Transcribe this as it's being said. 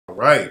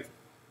right.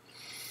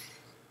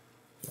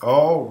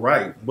 All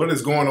right. What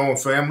is going on,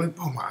 family?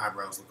 Oh, my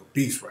eyebrows look a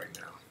beast right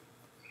now.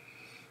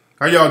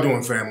 How y'all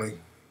doing, family?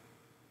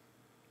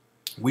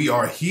 We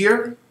are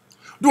here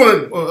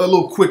doing a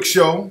little quick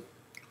show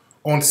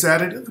on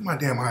Saturday. Look at my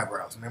damn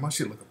eyebrows, man. My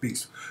shit look a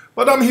beast.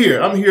 But I'm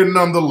here. I'm here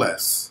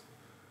nonetheless.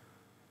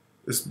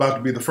 It's about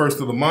to be the first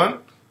of the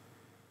month.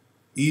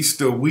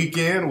 Easter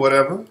weekend,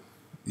 whatever.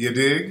 You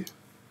dig?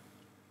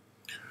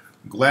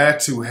 Glad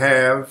to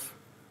have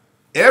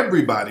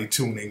everybody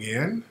tuning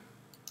in.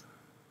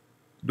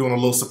 Doing a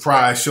little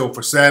surprise show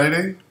for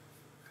Saturday.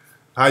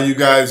 How you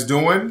guys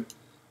doing?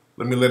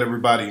 Let me let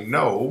everybody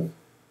know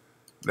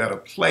that a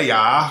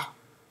player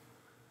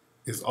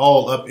is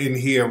all up in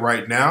here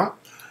right now.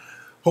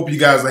 Hope you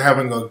guys are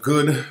having a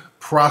good,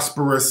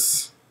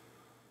 prosperous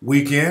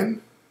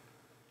weekend.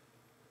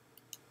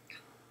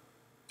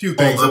 Few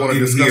things I want to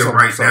discuss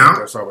right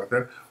now. Sorry about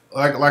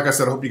that. Like I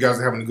said, I hope you guys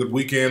are having a good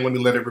weekend. Let me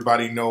let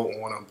everybody know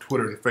on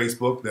Twitter and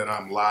Facebook that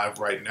I'm live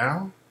right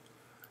now.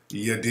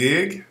 You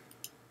dig?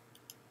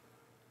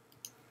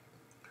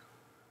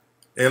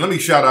 And let me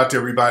shout out to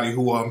everybody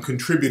who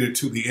contributed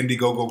to the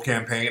Indiegogo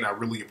campaign. I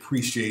really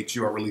appreciate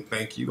you. I really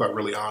thank you. I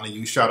really honor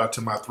you. Shout out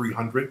to my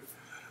 300.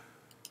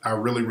 I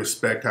really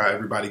respect how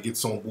everybody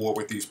gets on board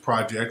with these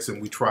projects,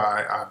 and we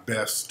try our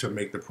best to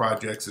make the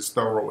projects as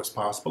thorough as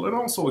possible. And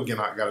also, again,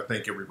 I got to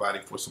thank everybody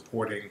for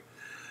supporting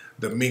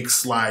the Mink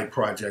Slide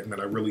project,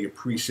 man. I really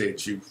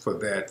appreciate you for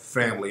that,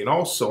 family. And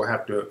also, I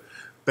have to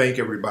thank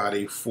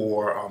everybody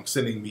for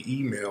sending me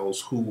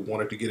emails who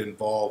wanted to get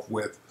involved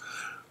with.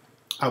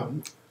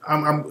 I'm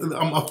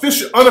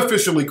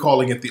unofficially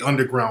calling it the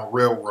Underground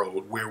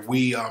Railroad, where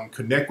we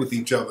connect with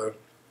each other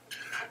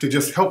to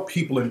just help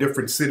people in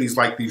different cities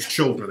like these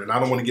children. And I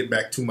don't want to get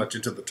back too much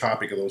into the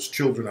topic of those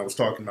children I was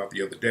talking about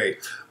the other day,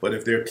 but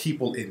if there are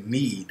people in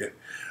need,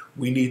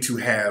 we need to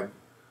have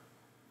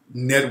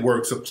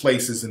networks of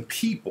places and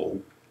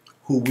people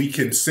who we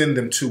can send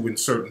them to in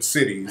certain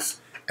cities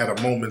at a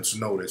moment's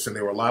notice. And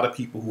there were a lot of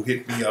people who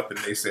hit me up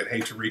and they said, hey,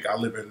 Tariq, I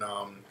live in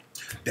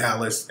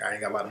Dallas. I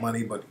ain't got a lot of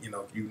money, but you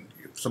know,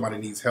 if somebody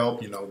needs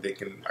help, you know,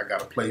 I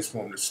got a place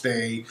for them to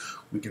stay.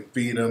 We can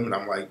feed them. And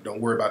I'm like, don't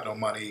worry about no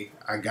money.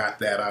 I got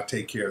that. I'll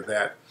take care of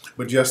that.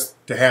 But just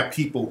to have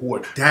people who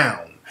are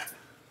down,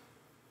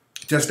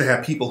 just to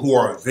have people who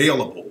are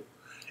available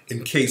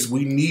in case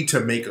we need to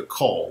make a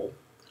call.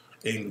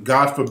 And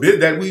God forbid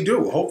that we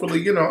do.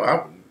 Hopefully,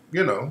 God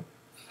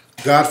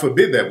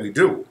forbid that we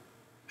do.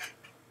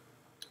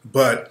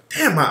 But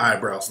damn, my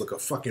eyebrows look a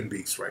fucking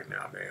beast right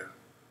now, man.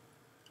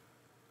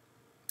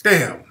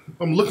 Damn,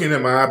 I'm looking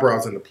at my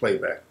eyebrows in the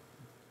playback.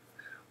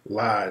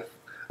 Live.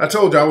 I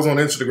told you I was on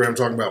Instagram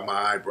talking about my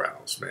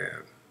eyebrows,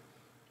 man.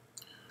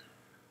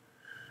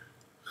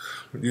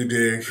 You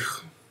dig?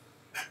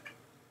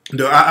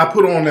 I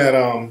put on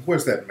that,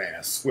 where's that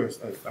mask?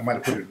 I might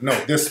have put it, no,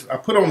 I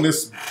put on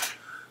this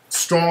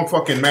strong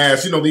fucking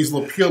mask. You know, these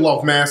little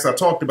peel-off masks. I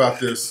talked about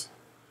this.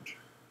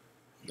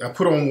 I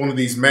put on one of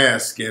these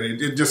masks, and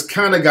it just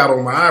kind of got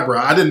on my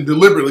eyebrow. I didn't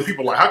deliberately.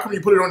 People are like, how come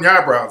you put it on your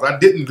eyebrows? I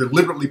didn't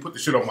deliberately put the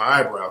shit on my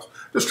eyebrows.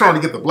 Just trying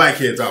to get the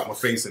blackheads out my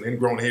face and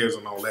ingrown hairs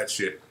and all that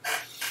shit.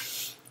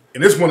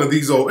 And it's one of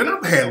these old, and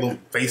I've had little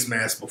face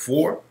masks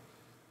before.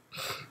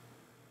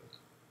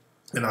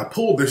 And I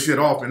pulled this shit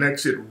off, and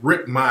that shit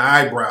ripped my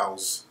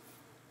eyebrows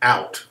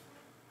out.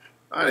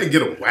 I didn't get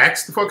them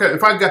waxed. The fuck out.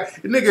 If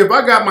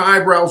I got my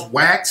eyebrows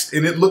waxed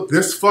and it looked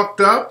this fucked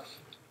up,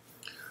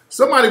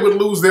 somebody would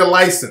lose their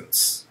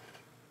license.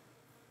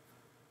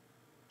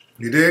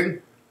 You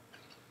dig?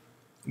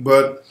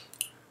 But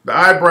the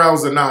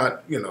eyebrows are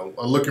not,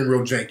 are looking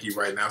real janky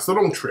right now. So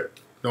don't trip.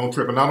 Don't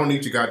trip. And I don't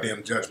need your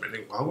goddamn judgment.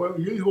 Well,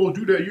 you ain't supposed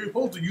to do that. You're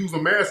supposed to use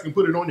a mask and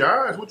put it on your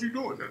eyes. What you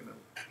doing?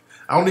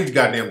 I don't need your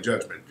goddamn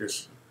judgment.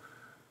 Just,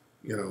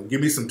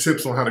 give me some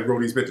tips on how to grow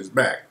these bitches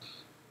back.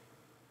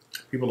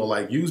 People are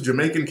like, use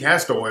Jamaican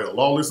castor oil,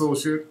 all this old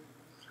shit.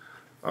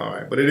 All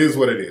right, but it is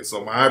what it is.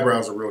 So my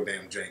eyebrows are real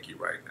damn janky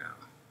right now.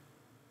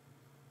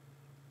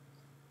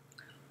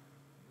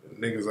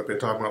 Niggas up there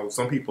talking about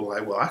some people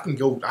like, well, I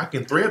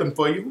can thread them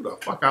for you. Who the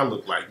fuck I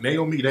look like?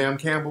 Naomi damn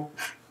Campbell?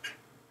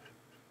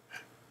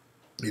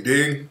 You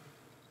dig?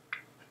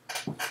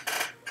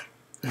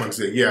 Somebody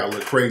said, yeah, I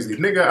look crazy.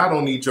 Nigga, I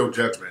don't need your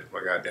judgment.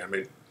 My goddamn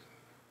it.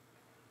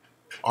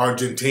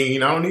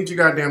 Argentine, I don't need your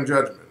goddamn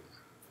judgment.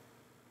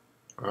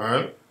 All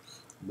right?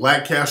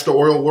 Black castor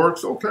oil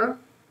works? Okay.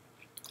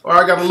 Or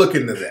I got to look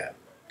into that.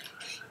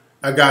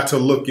 I got to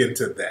look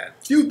into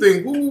that. Few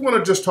things. We want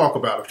to just talk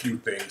about a few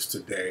things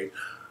today.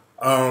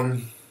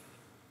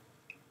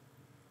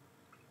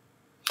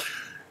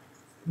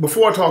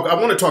 Before I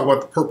want to talk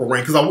about the Purple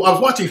Rain, because I was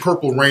watching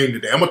Purple Rain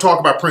today. I'm going to talk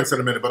about Prince in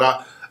a minute,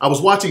 but I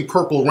was watching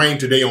Purple Rain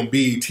today on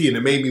BET, and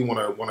it made me want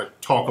to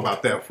talk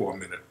about that for a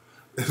minute.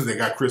 They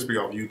got Crispy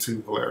off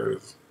YouTube,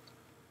 hilarious.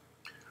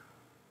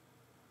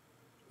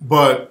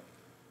 But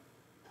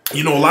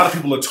a lot of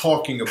people are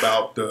talking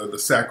about the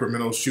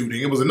Sacramento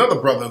shooting. It was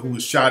another brother who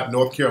was shot in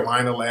North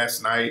Carolina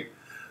last night.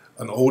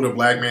 an older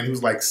black man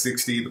who's like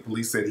 60. The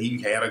police said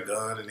he had a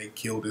gun and they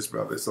killed his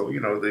brother. So, you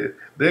know,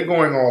 they're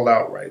going all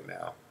out right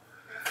now.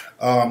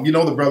 You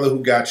know, the brother who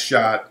got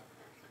shot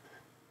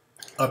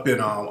up in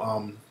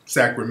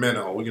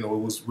Sacramento, you know, it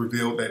was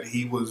revealed that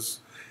he was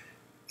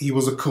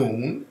a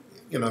coon.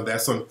 You know,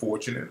 that's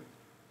unfortunate.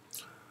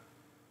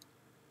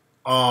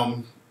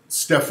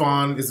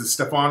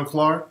 Stephon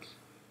Clark?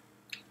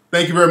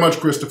 Thank you very much,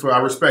 Christopher. I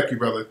respect you,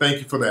 brother. Thank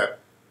you for that.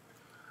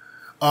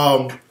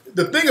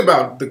 The thing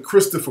about the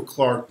Christopher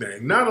Clark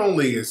thing, not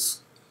only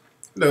is,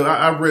 you know,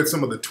 I read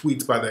some of the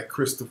tweets by that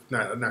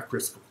not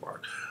Christopher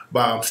Clark,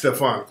 by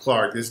Stephon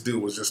Clark. This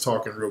dude was just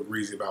talking real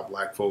greasy about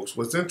black folks.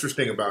 What's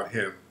interesting about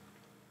him,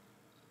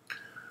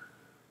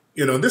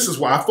 you know, this is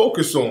why I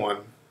focus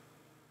on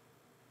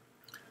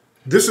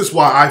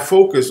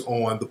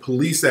the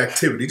police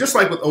activity, just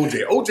like with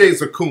OJ.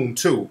 OJ's a coon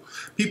too.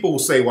 People will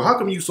say, well, how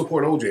come you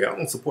support OJ? I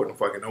don't support no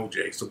fucking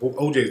OJ. So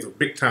OJ's a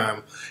big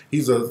time,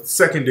 he's a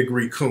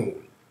second-degree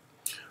coon.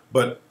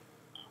 But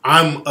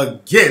I'm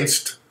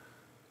against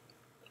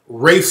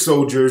race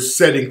soldiers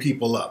setting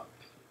people up.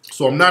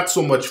 So I'm not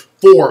so much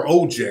for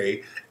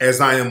OJ as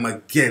I am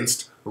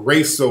against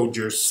race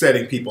soldiers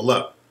setting people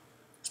up.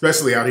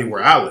 Especially out here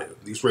where I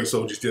live. These race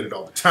soldiers did it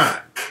all the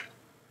time.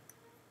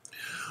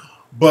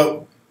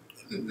 But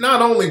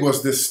not only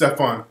was this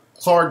Stephon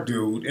Clark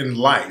dude in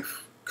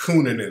life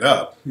cooning it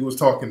up, he was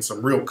talking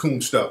some real coon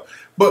stuff.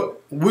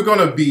 But we're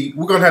gonna have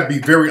to be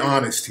very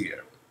honest here.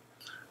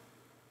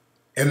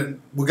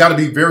 And we got to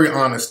be very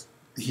honest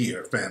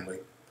here, family.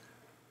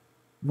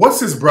 What's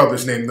his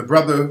brother's name? The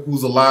brother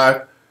who's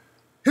alive?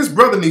 His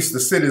brother needs to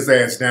sit his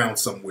ass down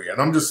somewhere. And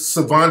I'm just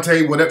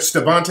Stevante,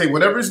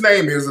 whatever his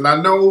name is. And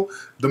I know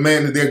the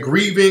man that they're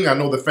grieving. I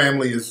know the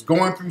family is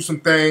going through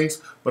some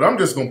things. But I'm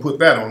just going to put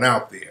that on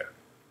out there.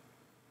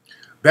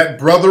 That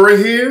brother of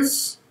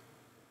his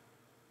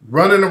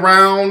running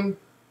around,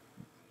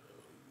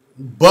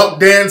 buck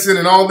dancing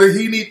and all that,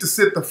 he need to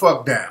sit the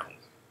fuck down.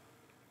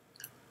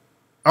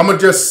 I'm going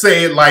to just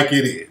say it like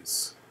it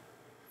is.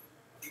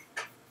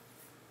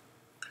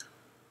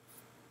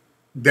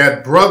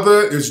 That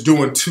brother is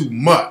doing too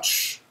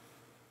much.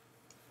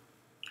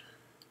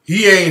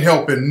 He ain't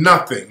helping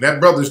nothing.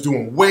 That brother's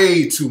doing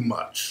way too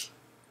much.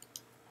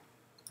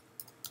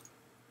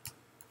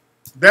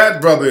 That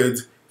brother,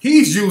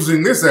 he's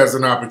using this as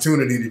an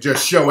opportunity to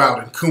just show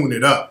out and coon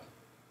it up.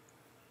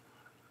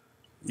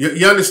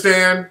 You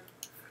understand?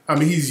 I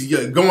mean, he's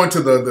going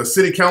to the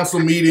city council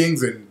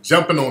meetings and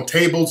jumping on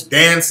tables,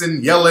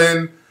 dancing,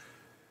 yelling,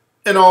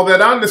 and all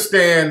that. I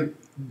understand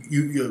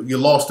you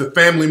lost a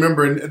family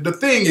member. And the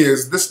thing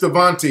is, this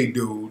Devontae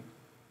dude,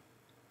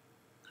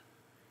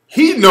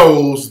 he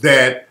knows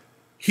that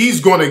he's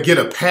going to get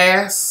a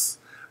pass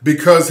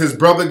because his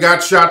brother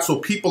got shot. So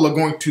people are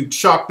going to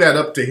chalk that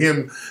up to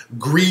him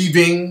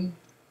grieving.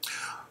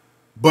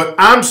 But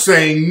I'm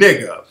saying,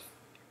 nigga,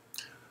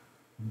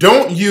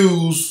 don't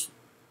use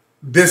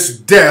this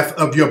death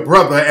of your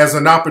brother as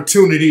an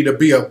opportunity to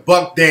be a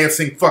buck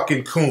dancing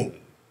fucking coon.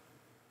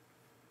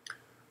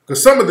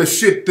 Because some of the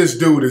shit this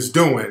dude is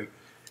doing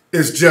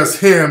is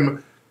just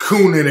him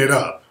cooning it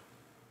up.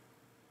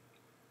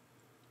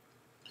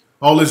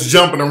 All this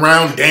jumping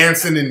around,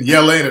 dancing and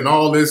yelling and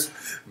all this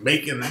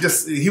making,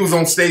 he was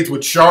on stage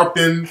with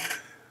Sharpton,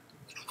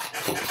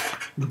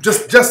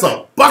 just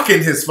a buck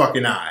in his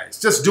fucking eyes,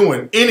 just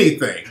doing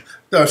anything.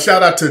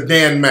 Shout out to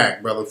Dan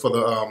Mack, brother, for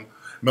the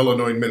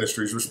Melanoid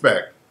Ministries.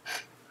 Respect.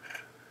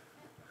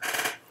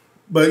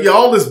 But yeah,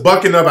 all this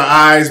bucking of the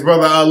eyes,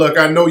 brother. Look,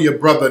 I know your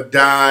brother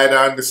died.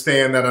 I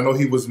understand that. I know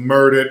he was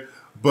murdered.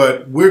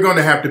 But we're going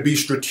to have to be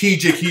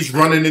strategic. He's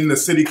running in the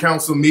city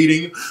council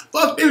meeting.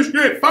 Fuck this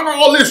shit. Fuck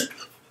all this.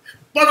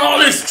 Fuck all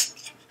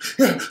this.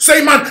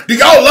 Say, man, do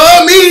y'all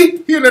love me?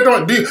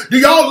 Do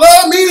y'all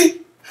love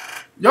me?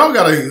 Y'all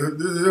got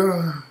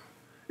to...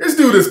 this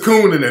dude is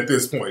cooning at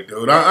this point,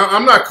 dude.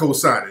 I'm not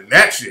co-signing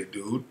that shit,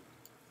 dude.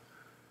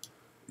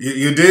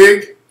 You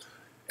dig?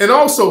 And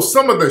also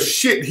some of the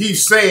shit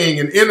he's saying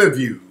in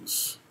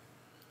interviews.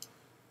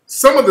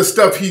 Some of the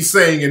stuff he's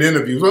saying in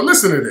interviews. Well,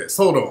 listen to this.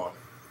 Hold on.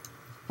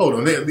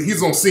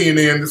 He's on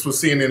CNN. This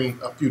was CNN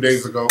a few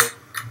days ago.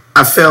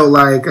 I felt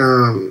like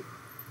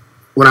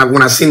when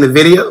I seen the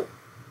video.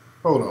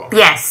 Hold on.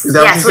 Yes.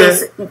 Yes.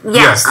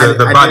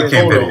 The body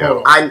cam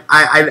video.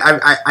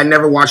 I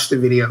never watched the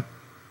video.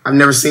 I've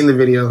never seen the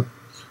video.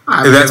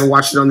 I've never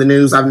watched it on the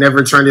news. I've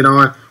never turned it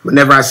on.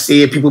 Whenever I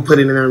see it, people put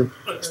it in there.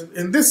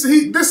 And this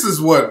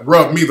is what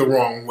rubbed me the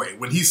wrong way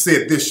when he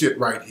said this shit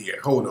right here.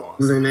 Hold on.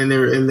 And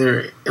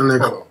they're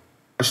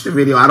watch the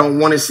video. I don't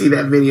want to see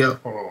that video.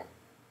 Hold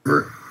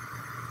on.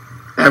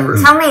 Ever.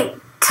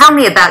 Tell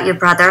me about your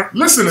brother.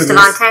 Listen to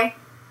Devontae.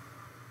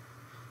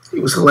 He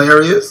was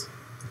hilarious.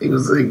 He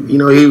was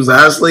he was a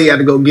hustler. He had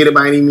to go get it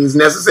by any means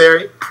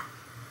necessary.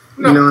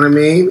 No. You know what I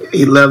mean?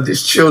 He loved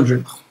his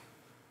children.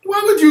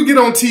 Why would you get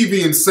on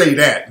TV and say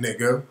that,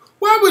 nigga?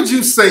 Why would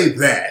you say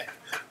that?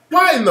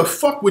 Why in the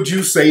fuck would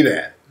you say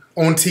that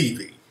on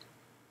TV?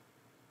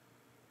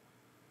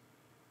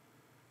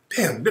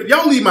 Damn,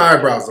 y'all leave my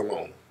eyebrows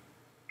alone.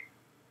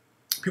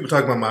 People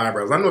talking about my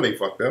eyebrows. I know they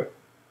fucked up.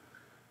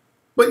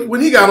 But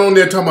when he got on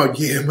there talking about,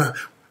 yeah,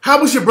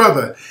 how was your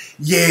brother?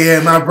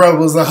 Yeah, my brother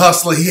was a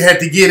hustler. He had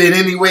to get it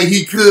any way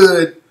he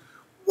could.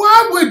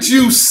 Why would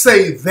you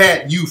say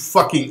that, you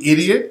fucking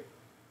idiot?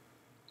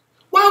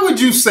 Why would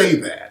you say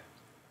that?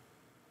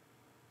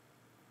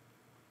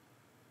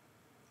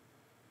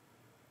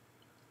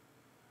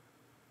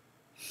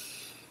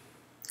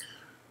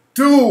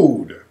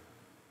 Dude,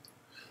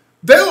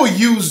 they'll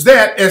use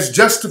that as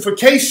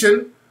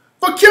justification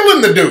for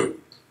killing the dude.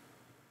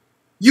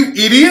 You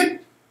idiot.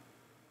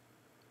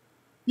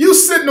 You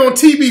sitting on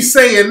TV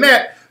saying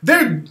that,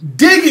 they're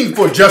digging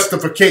for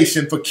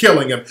justification for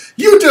killing him.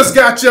 You just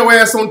got your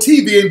ass on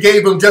TV and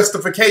gave him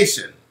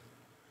justification.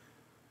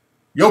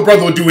 Your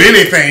brother will do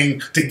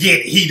anything to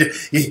get, he'll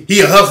get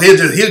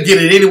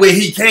it any way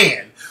he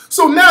can.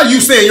 So now you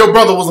saying your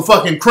brother was a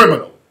fucking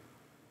criminal.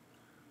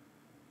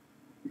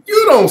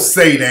 You don't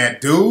say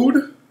that,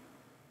 dude.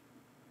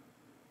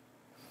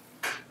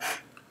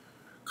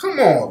 Come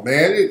on,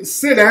 man.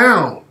 Sit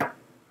down.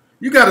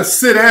 You got to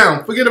sit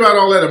down. Forget about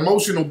all that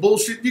emotional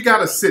bullshit. You got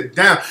to sit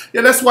down.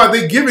 Yeah, that's why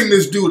they're giving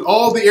this dude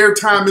all the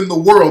airtime in the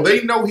world.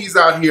 They know he's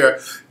out here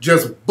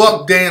just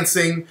buck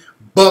dancing.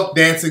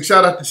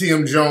 Shout out to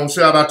T.M. Jones.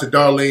 Shout out to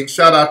Darlene.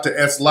 Shout out to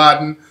S.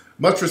 Laden.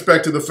 Much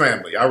respect to the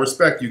family. I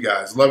respect you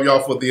guys. Love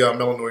y'all for the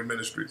Melanoid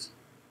Ministries.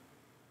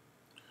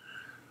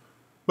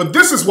 But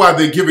this is why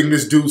they're giving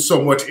this dude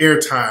so much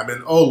airtime.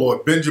 And oh,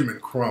 Lord, Benjamin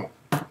Crump.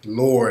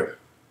 Lord.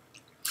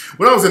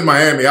 When I was in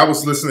Miami, I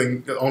was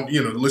listening to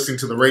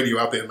the radio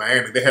out there in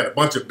Miami. They had a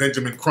bunch of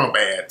Benjamin Crump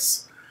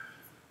ads.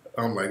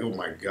 I'm like, oh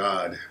my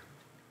God.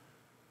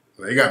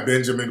 They got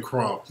Benjamin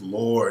Crump.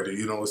 Lord,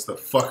 it's the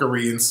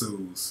fuckery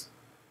ensues.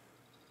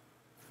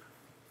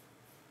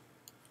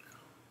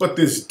 But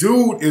this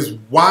dude is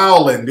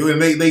wilding, dude.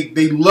 And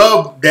they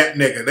love that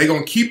nigga. They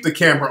gonna keep the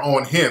camera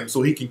on him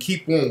so he can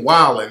keep on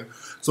wilding,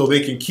 so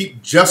they can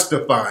keep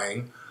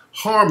justifying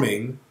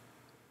harming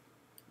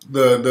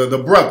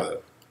the brother.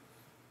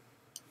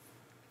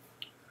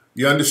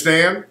 You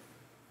understand?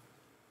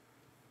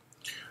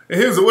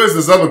 And where's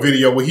this other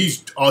video where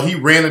he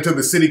ran into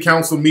the city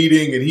council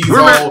meeting and he's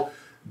all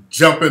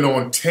jumping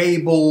on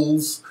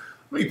tables.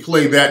 Let me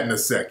play that in a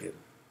second.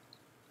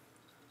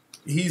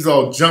 He's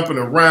all jumping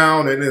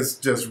around and it's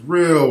just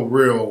real.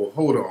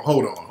 Hold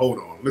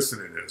on. Listen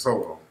to this.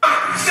 Hold on.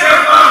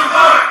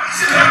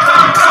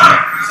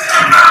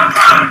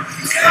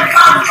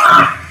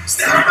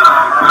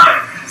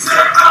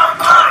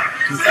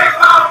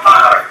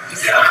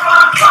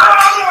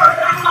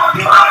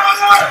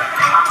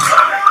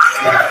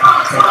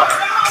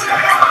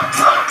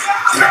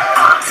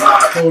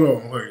 Hold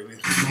on, wait.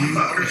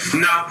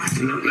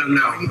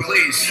 No,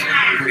 please.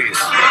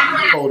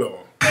 Hold on.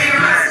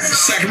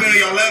 Sacramento,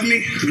 y'all love me?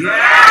 Yes.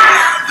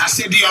 I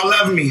said, do y'all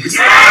love me?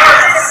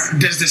 Yes.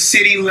 Does the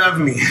city love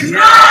me?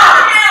 No.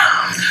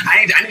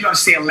 I need y'all to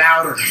say it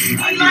louder. We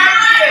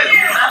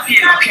love you.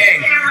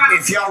 Okay,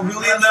 if y'all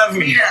really love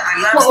me.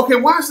 Well, okay,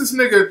 why is this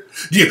nigga,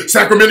 yeah,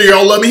 Sacramento,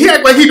 y'all love me? He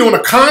act like he doing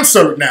a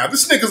concert now.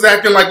 This nigga's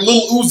acting like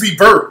Lil Uzi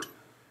Vert.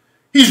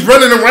 He's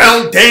running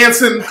around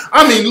dancing.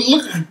 I mean,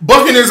 look,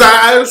 bucking his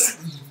eyes.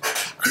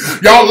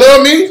 Y'all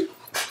love me?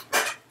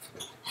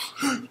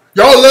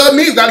 Y'all love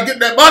me? Got to get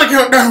that body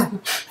count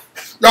down.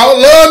 Y'all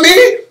love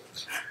me?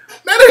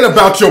 That ain't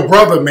about your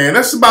brother, man.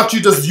 That's about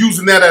you just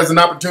using that as an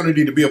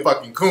opportunity to be a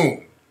fucking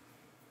coon.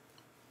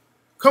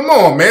 Come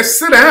on, man.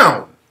 Sit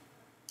down.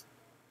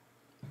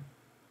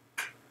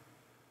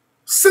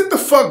 Sit the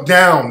fuck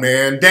down,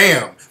 man.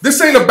 Damn. This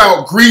ain't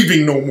about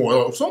grieving no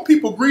more. Some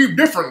people grieve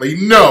differently.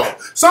 No.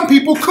 Some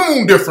people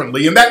coon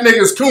differently, and that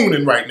nigga's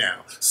cooning right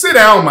now. Sit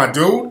down, my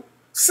dude.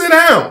 Sit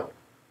down.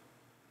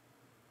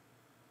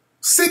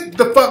 Sit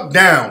the fuck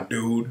down,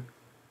 dude.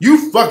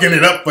 You fucking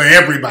it up for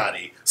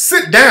everybody.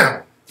 Sit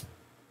down.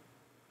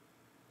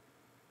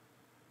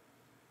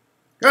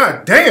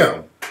 God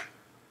damn.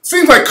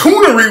 Seems like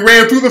coonery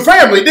ran through the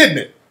family, didn't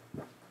it?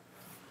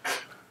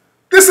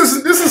 This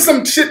is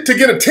some shit to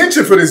get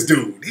attention for this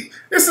dude.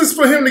 This is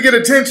for him to get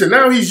attention.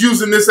 Now he's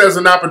using this as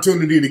an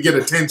opportunity to get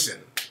attention.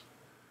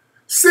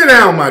 Sit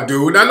down, my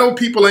dude. I know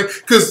people ain't,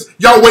 because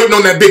y'all waiting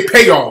on that big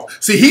payoff.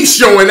 See, he's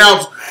showing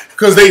out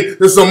because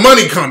there's some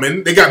money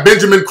coming. They got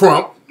Benjamin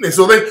Crump. And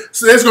so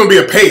there's going to be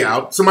a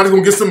payout. Somebody's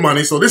going to get some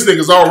money. So this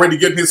nigga's already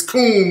getting his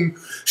coon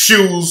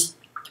shoes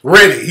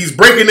ready. He's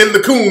breaking in the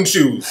coon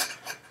shoes.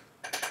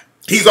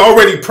 He's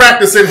already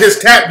practicing his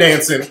tap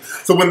dancing.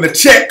 So when the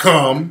check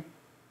come,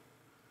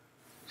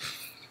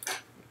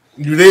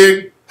 you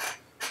dig?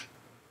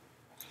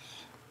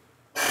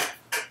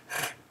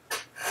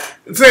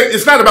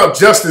 It's not about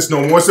justice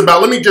no more. It's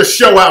about, let me just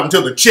show out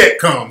until the check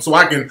comes so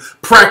I can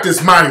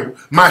practice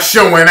my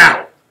showing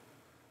out.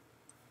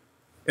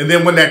 And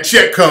then when that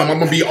check comes, I'm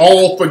going to be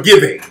all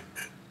forgiving.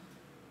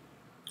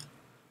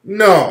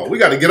 No, we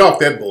got to get off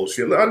that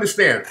bullshit.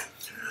 Understand.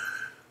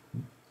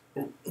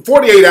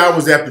 48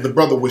 hours after the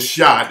brother was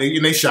shot,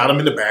 they shot him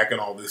in the back and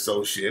all this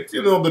old shit.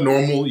 You know, the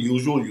normal,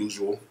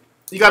 usual.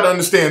 You got to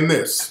understand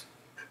this.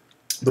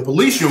 The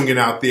police union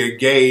out there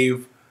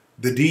gave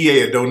the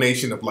DA a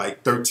donation of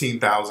like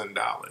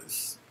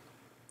 $13,000.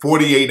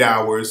 48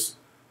 hours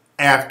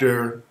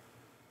after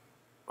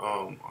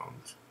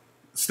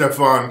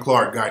Stephon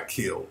Clark got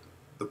killed,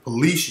 the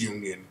police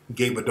union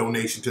gave a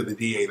donation to the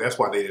DA. That's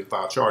why they didn't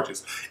file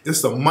charges.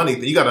 It's the money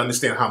thing. You got to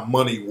understand how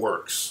money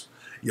works.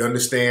 You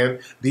understand?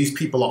 These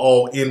people are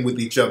all in with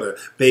each other.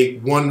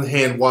 One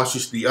hand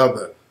washes the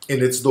other.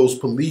 And it's those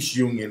police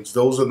unions.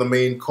 Those are the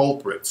main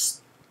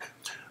culprits.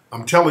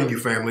 I'm telling you,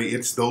 family,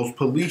 it's those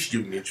police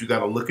unions. You got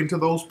to look into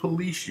those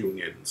police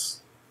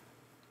unions.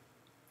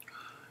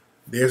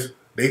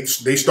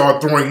 They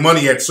start throwing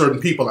money at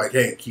certain people like,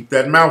 hey, keep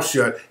that mouth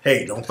shut.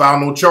 Hey, don't file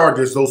no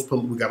charges.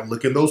 We got to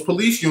look in those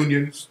police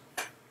unions.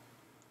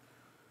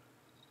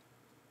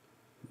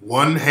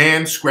 One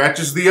hand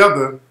scratches the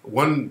other.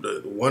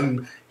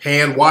 One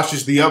hand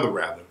washes the other,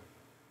 rather.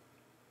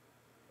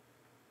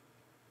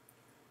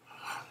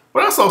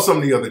 But I saw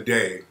something the other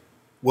day.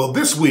 Well,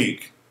 this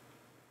week,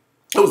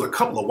 there was a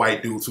couple of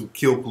white dudes who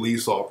killed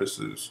police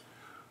officers.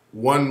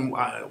 One,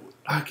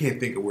 I can't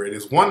think of where it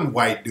is. One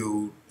white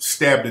dude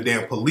stabbed a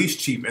damn police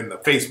chief in the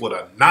face with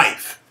a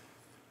knife.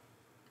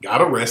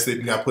 Got arrested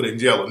and got put in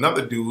jail.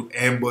 Another dude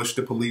ambushed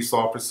a police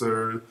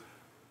officer.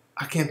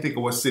 I can't think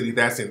of what city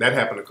that's in. That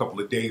happened a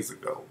couple of days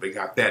ago. They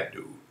got that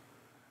dude.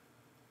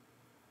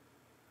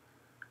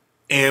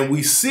 And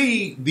we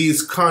see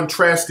these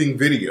contrasting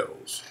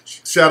videos.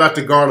 Shout out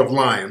to Guard of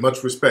Lion.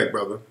 Much respect,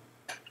 brother.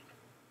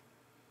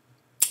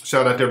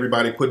 Shout out to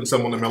everybody putting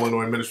some on the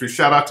Melanoid Ministry.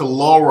 Shout out to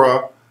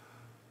Laura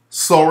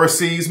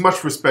Sorosis.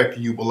 Much respect to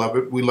you,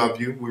 beloved. We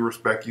love you. We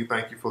respect you.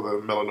 Thank you for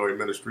the Melanoid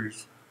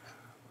Ministries.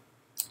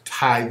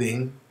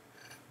 Tithing.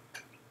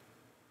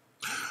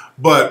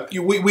 But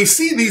we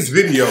see these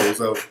videos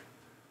of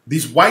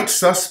these white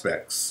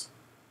suspects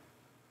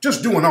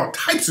just doing all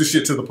types of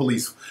shit to the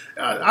police.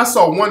 I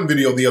saw one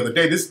video the other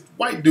day. This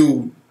white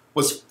dude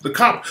was the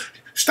cop.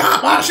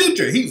 Stop, I'll shoot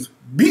you. He's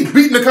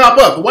beating the cop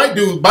up. The white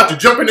dude's about to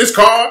jump in his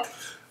car,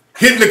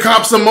 hitting the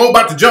cop some more,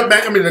 about to jump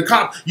back. I mean, the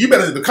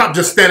cop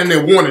just standing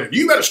there warning him.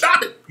 You better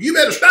stop it. You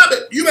better stop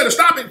it. You better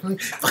stop it.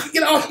 Fucking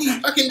get off,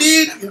 you fucking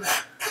did.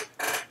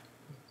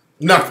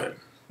 Nothing.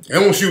 They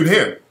won't shoot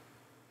him.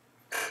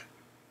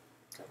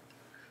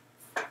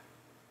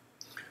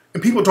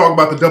 And people talk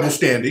about the double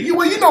standard.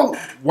 Well, you know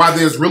why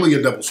there's really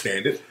a double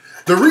standard.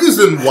 The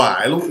reason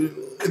why,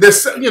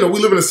 we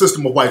live in a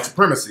system of white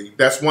supremacy.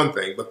 That's one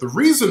thing. But the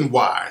reason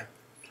why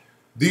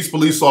these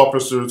police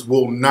officers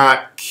will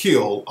not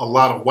kill a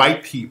lot of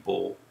white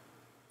people,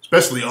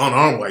 especially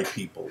unarmed white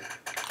people,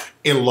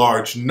 in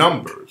large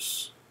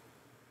numbers,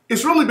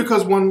 is really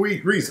because one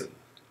reason.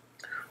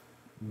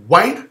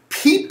 White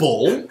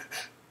people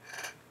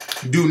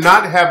do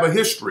not have a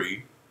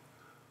history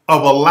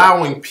of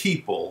allowing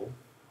people,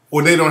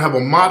 or they don't have a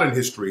modern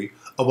history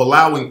of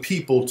allowing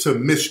people to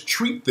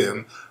mistreat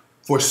them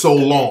for so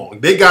long.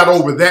 They got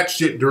over that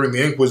shit during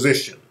the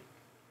Inquisition.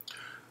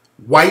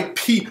 White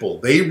people,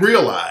 they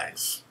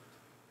realize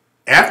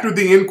after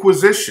the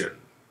Inquisition,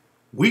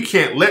 we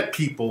can't let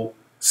people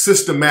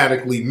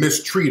systematically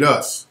mistreat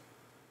us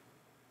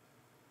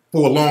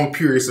for long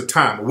periods of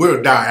time.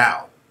 We'll die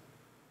out.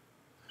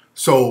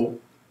 So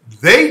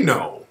they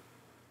know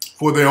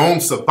for their own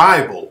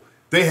survival,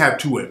 they have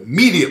to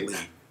immediately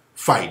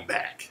fight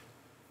back.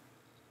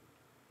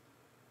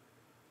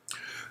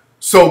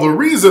 So the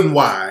reason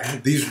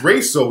why these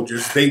race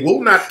soldiers, they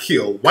will not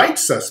kill white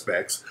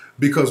suspects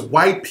because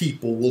white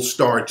people will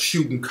start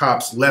shooting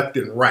cops left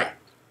and right.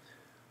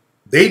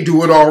 They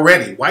do it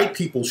already. White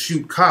people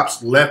shoot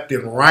cops left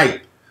and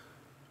right.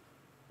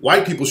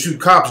 White people shoot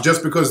cops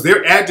just because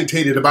they're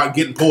agitated about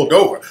getting pulled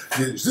over.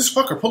 Is this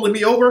fucker pulling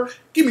me over?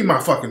 Give me my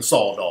fucking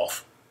sawed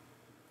off.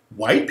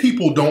 White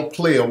people don't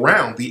play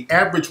around. The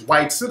average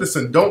white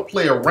citizen don't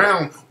play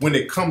around when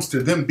it comes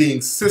to them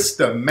being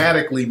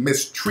systematically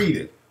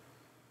mistreated.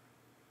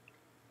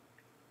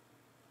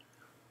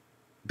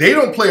 They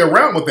don't play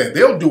around with that.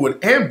 They'll do an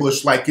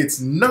ambush like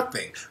it's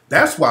nothing.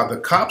 That's why the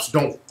cops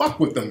don't fuck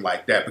with them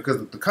like that, because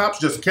if the cops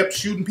just kept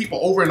shooting people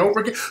over and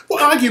over again.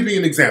 Well, I'll give you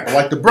an example.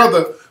 Like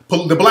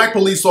the black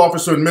police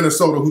officer in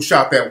Minnesota who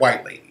shot that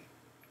white lady.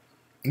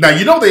 Now,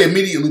 you know they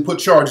immediately put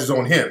charges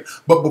on him.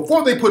 But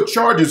before they put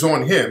charges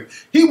on him,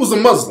 he was a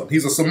Muslim.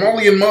 He's a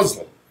Somalian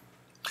Muslim.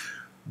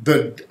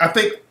 I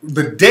think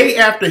the day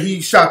after he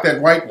shot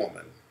that white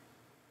woman,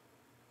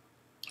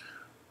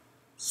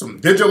 some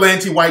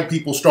vigilante white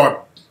people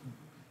start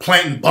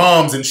planting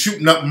bombs and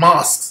shooting up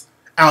mosques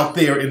out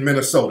there in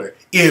Minnesota.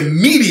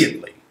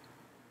 Immediately.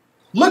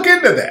 Look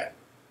into that.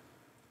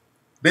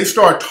 They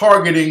start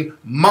targeting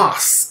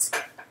mosques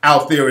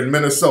out there in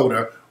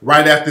Minnesota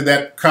right after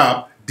that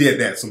cop did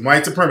that. Some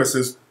white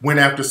supremacists went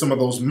after some of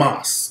those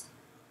mosques.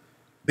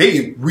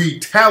 They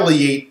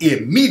retaliate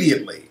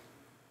immediately.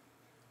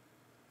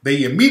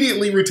 They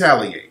immediately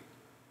retaliate.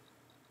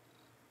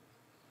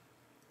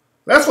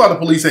 That's why the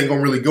police ain't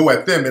going to really go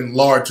at them in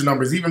large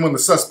numbers, even when the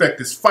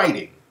suspect is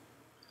fighting.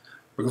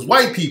 Because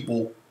white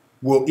people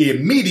will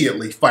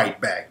immediately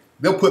fight back.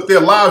 They'll put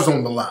their lives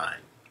on the line.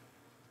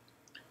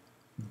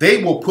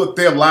 They will put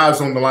their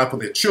lives on the line for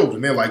their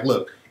children. They're like,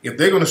 look, If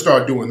they're going to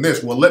start doing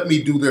this, well, let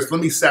me do this.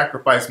 Let me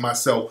sacrifice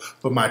myself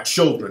for my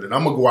children. And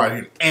I'm going to go out here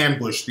and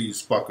ambush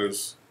these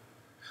fuckers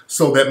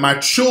so that my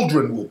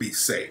children will be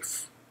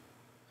safe.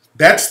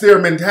 That's their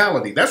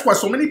mentality. That's why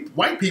so many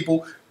white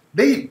people,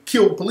 they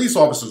kill police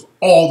officers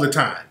all the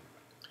time.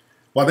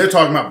 While they're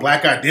talking about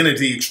black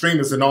identity,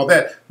 extremists, and all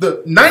that, the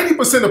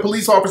 90% of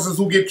police officers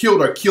who get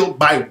killed are killed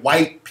by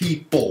white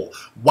people.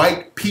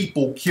 White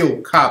people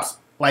kill cops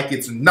like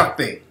it's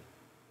nothing.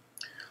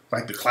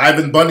 Like the Clive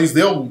Bundys,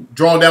 they'll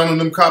draw down on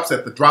them cops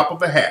at the drop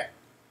of a hat.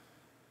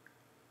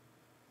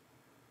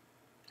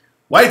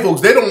 White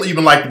folks, they don't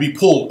even like to be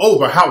pulled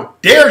over. How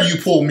dare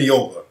you pull me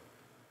over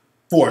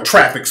for a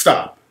traffic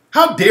stop?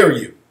 How dare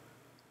you?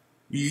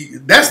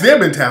 That's their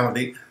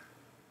mentality.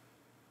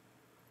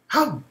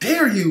 How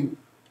dare you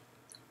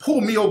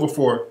pull me over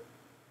for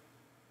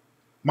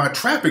my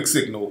traffic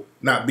signal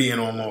not being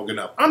on long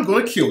enough? I'm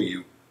going to kill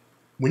you.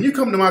 When you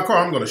come to my car,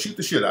 I'm going to shoot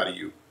the shit out of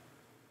you.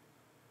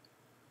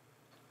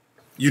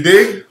 You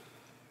dig?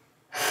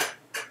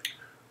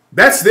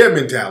 That's their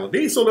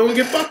mentality, so they don't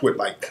get fucked with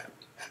like that.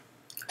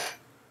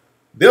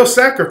 They'll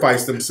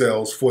sacrifice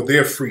themselves for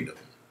their freedom.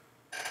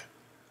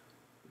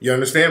 You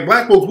understand?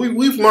 Black folks,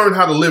 we've learned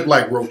how to live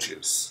like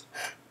roaches.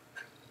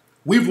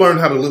 We've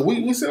learned how to live.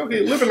 We say, okay,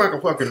 living like a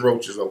fucking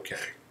roach is okay.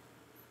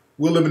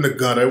 We'll live in the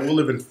gutter. We'll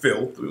live in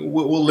filth.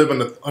 We'll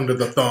live under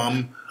the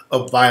thumb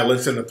of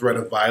violence and the threat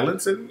of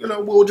violence, and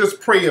we'll just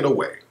pray it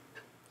away.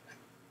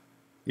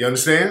 You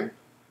understand?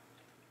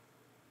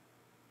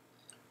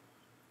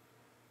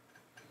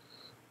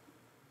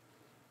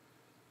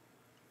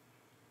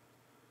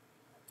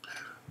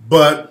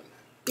 But,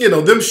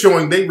 them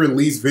showing, they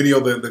released video,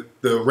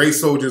 the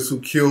race soldiers who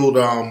killed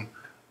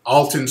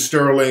Alton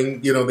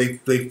Sterling,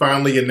 they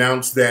finally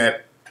announced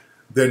that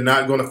they're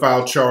not going to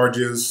file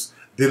charges.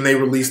 Then they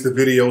released the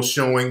video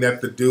showing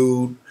that the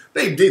dude,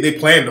 they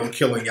planned on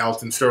killing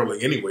Alton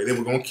Sterling anyway. They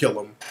were going to kill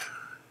him.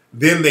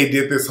 Then they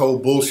did this whole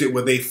bullshit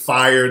where they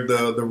fired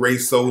the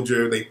race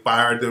soldier. They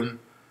fired them.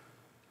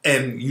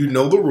 And you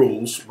know the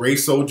rules.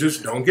 Race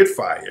soldiers don't get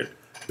fired.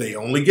 They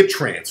only get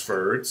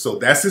transferred. So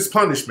that's his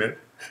punishment.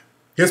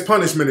 His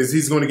punishment is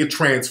he's going to get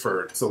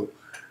transferred. So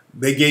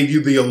they gave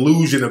you the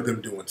illusion of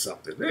them doing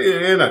something.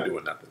 They're not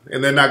doing nothing.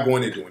 And they're not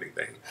going to do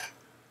anything.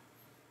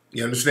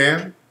 You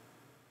understand?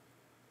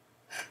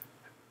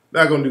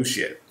 Not going to do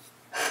shit.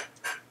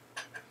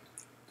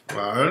 All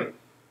right?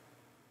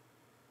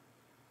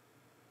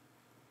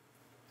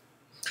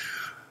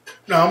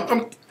 Now,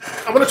 I'm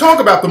going to talk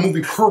about the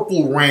movie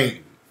Purple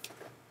Rain.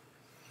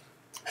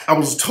 I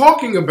was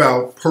talking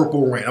about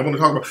Purple Rain.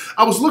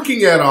 I was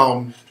looking at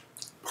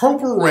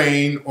Purple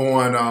Rain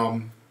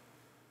on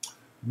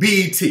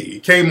BET.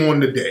 It came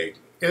on today.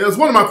 And it was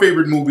one of my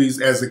favorite movies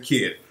as a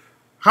kid.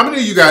 How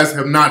many of you guys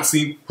have not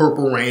seen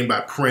Purple Rain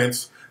by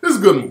Prince? This is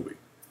a good movie.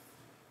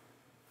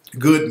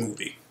 Good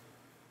movie.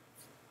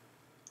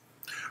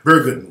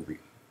 Very good movie.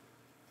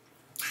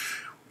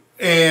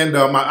 And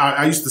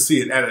I used to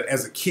see it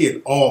as a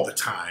kid all the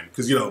time.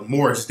 Because,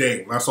 Morris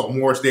Day, when I saw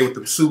Morris Day with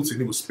them suits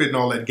and he was spitting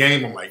all that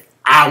game, I'm like,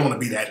 I want to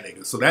be that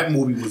nigga. So that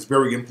movie was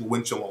very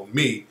influential on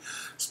me,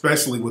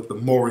 especially with the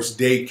Morris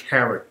Day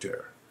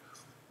character.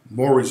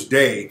 Morris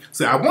Day.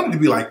 So I wanted to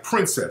be like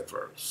Prince at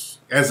first,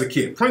 as a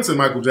kid. Prince and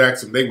Michael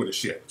Jackson, they were the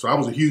shit. So I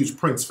was a huge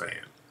Prince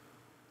fan.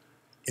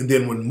 And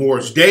then when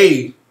Morris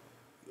Day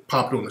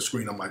popped on the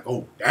screen, I'm like,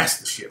 oh, that's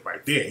the shit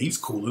right there. He's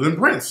cooler than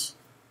Prince.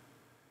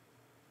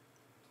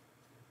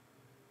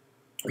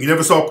 You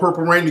never saw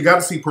Purple Rain? You got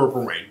to see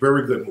Purple Rain.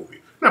 Very good movie.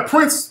 Now,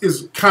 Prince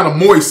is kind of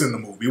moist in the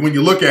movie. When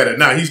you look at it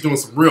now, he's doing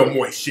some real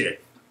moist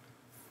shit.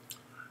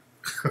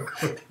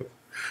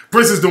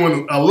 Prince is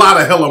doing a lot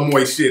of hella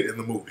moist shit in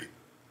the movie.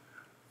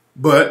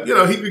 But,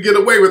 he could get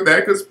away with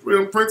that because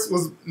Prince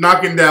was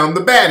knocking down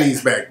the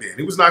baddies back then.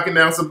 He was knocking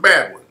down some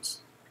bad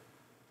ones.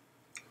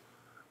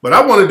 But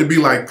I wanted to be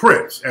like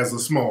Prince as a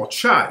small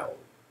child.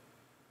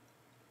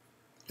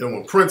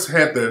 When Prince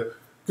had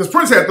because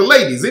Prince had the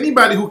ladies.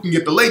 Anybody who can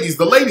get the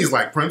ladies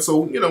like Prince. So,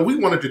 we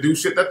wanted to do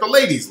shit that the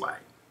ladies like.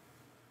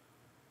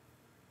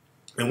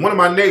 And one of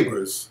my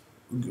neighbors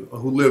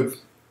who lived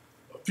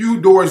a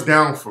few doors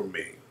down from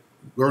me,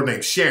 a girl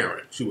named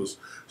Sharon, she was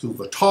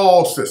a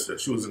tall sister.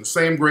 She was in the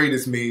same grade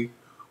as me,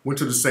 went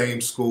to the same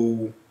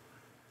school,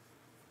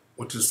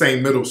 went to the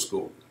same middle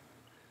school.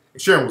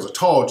 And Sharon was a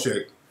tall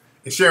chick.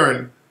 And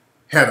Sharon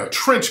had a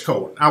trench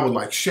coat. I was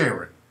like,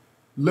 Sharon,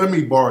 let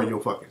me borrow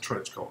your fucking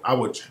trench coat.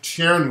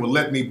 Sharon would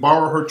let me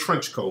borrow her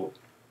trench coat.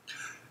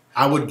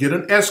 I would get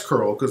an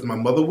S-curl because my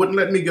mother wouldn't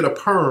let me get a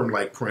perm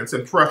like Prince.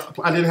 And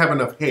I didn't have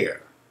enough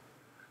hair.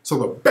 So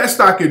the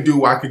best I could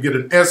do, I could get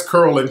an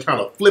S-curl and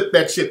kind of flip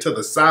that shit to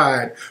the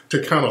side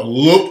to kind of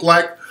look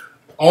like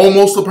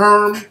almost a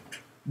perm.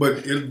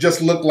 But it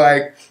just looked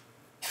like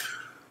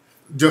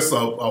just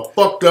a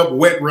fucked up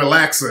wet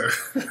relaxer.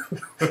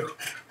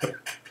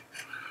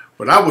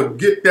 But I would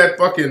get that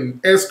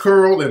fucking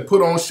S-curl and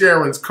put on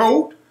Sharon's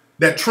coat,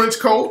 that trench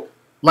coat,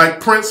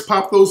 like Prince,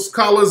 pop those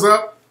collars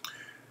up,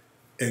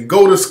 and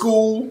go to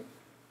school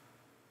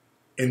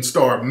and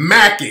start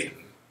macking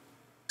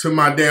to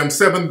my damn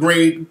 7th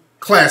grade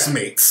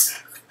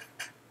classmates.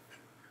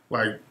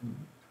 Like,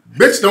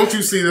 bitch, don't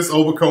you see this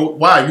overcoat?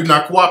 Why? You're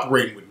not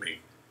cooperating with me.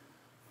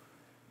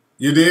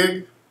 You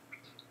dig?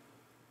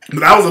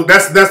 But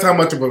that's how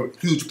much of a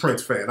huge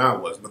Prince fan I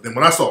was. But then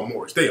when I saw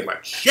Morris Day, I'm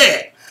like,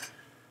 shit.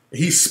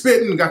 He's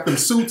spitting, got them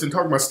suits and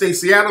talking about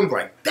Stacey Adams.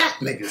 Like, that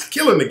nigga's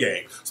killing the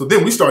game. So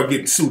then we started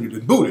getting suited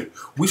and booted.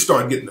 We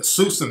started getting the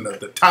suits and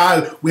the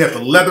tie. We had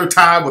the leather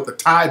tie with the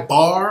tie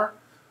bar.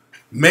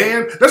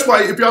 Man, that's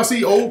why if y'all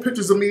see old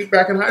pictures of me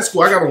back in high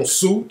school, I got on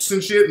suits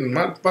and shit and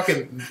my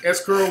fucking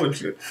S-curl and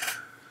shit.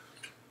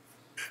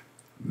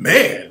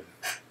 Man.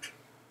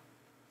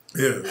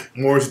 Yeah,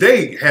 Morris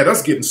Day had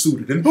us getting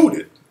suited and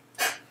booted.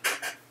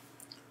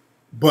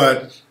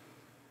 But,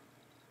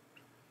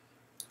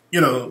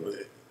 you know,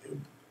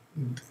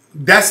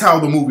 that's how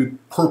the movie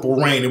Purple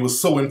Rain, it was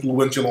so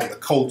influential on the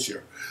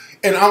culture.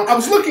 And I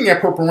was looking at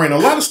Purple Rain, a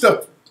lot of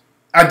stuff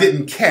I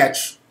didn't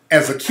catch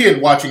as a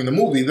kid watching the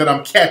movie that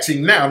I'm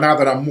catching now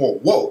that I'm more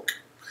woke.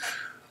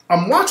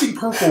 I'm watching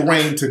Purple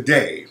Rain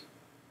today.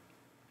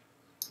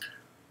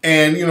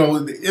 And, you know,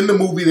 in the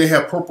movie they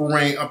have Purple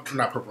Rain,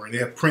 not Purple Rain, they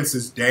have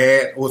Prince's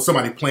dad, or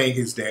somebody playing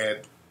his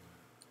dad.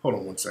 Hold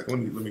on one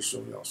second, let me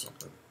show y'all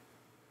something.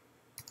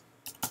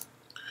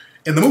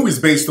 And the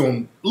movie's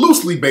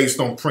loosely based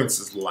on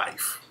Prince's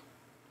life.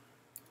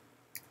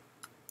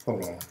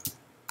 Hold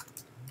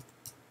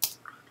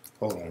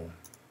on.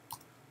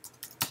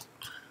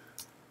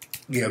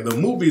 Yeah, the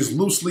movie is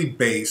loosely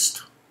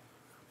based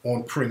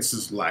on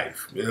Prince's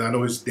life. And I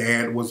know his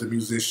dad was a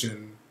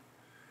musician.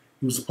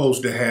 He was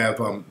supposed to have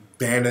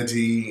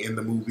Vanity in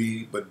the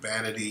movie, but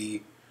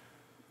Vanity,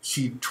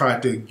 she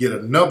tried to get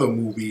another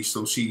movie,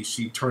 so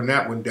she turned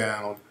that one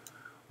down.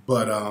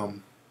 But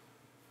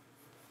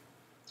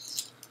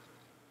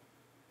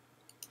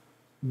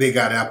they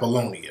got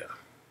Apollonia.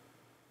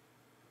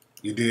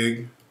 You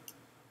dig?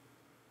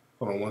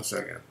 Hold on one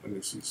second. Let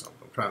me see something.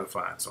 I'm trying to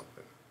find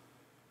something.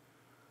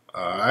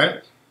 All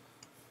right.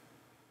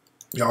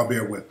 Y'all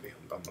bear with me.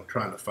 I'm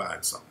trying to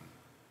find something.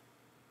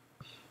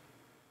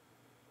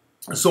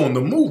 So in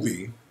the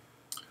movie,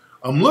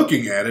 I'm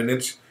looking at it,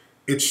 and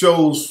it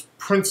shows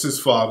Prince's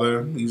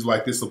father. He's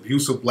like this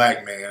abusive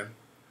black man.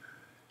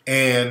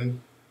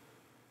 And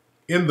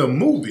in the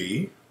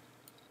movie,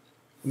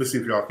 let me see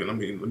if y'all can, let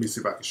me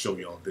see if I can show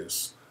y'all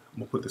this. I'm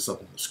going to put this up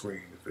on the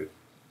screen if it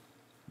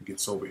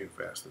gets over here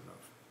fast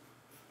enough.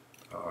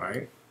 All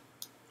right.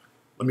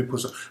 Let me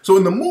put some. So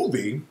in the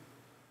movie,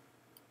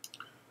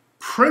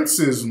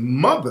 Prince's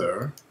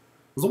mother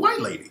was a white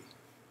lady.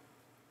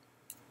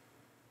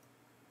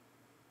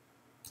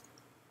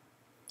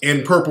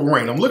 In Purple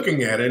Rain, I'm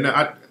looking at it,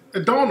 and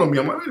it dawned on me,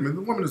 I'm like, wait a minute,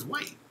 the woman is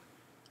white.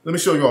 Let me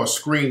show you all a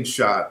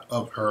screenshot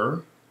of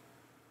her.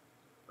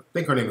 I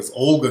think her name is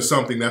Olga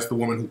something. That's the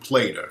woman who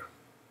played her.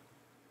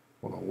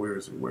 Hold on, where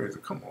is it? Where is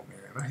it? Come on, man.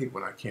 I hate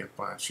when I can't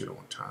find shit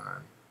on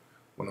time.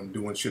 When I'm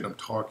doing shit, I'm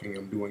talking,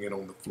 I'm doing it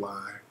on the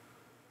fly.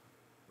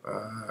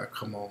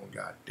 Come on,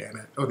 god damn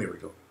it. Oh, there we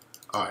go.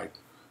 All right.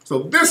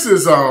 So this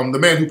is the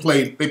man who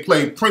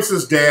played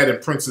Prince's dad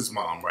and Prince's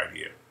mom right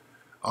here.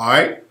 All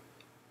right.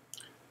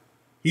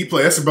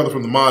 That's the brother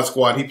from the Mod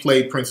Squad. He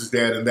played Prince's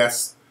dad, and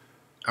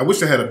I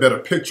wish I had a better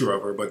picture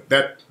of her, but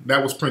that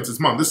was Prince's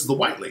mom. This is the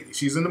white lady.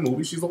 She's in the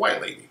movie. She's the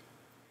white lady.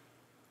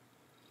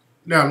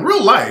 Now, in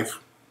real life,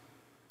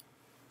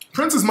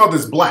 Prince's mother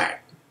is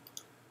black.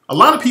 A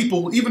lot of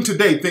people, even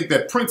today, think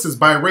that Prince is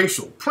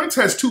biracial. Prince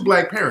has 2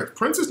 black parents.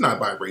 Prince is not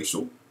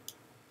biracial.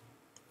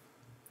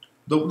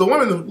 The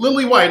woman,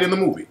 Lily White, in the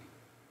movie.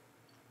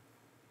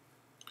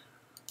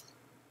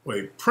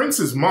 Wait,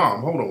 Prince's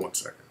mom, hold on one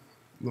second.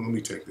 Let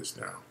me take this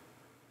down.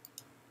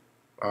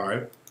 All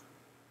right.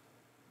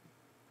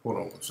 Hold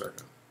on one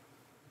second.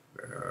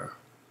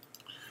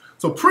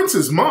 So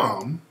Prince's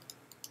mom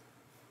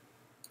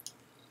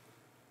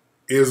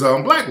is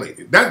a black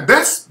lady.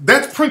 That's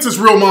Prince's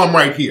real mom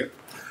right here.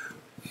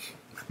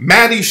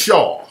 Maddie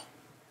Shaw.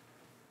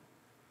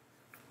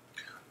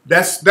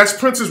 That's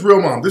Prince's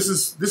real mom. This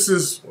is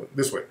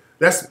this way.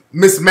 That's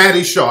Miss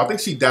Maddie Shaw. I think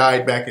she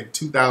died back in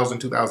 2000,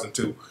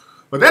 2002.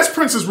 But that's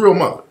Prince's real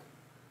mother.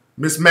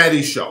 Miss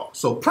Maddie Shaw.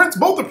 So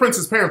both of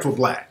Prince's parents were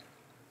black.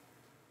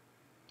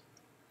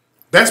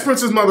 That's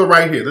Prince's mother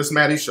right here. That's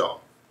Maddie Shaw.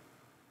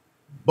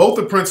 Both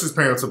of Prince's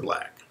parents are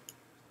black.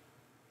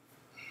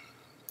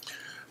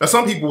 Now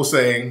some people were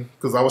saying,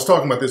 because I was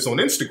talking about this on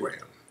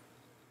Instagram,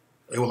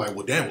 they were like,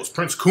 well, damn, was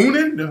Prince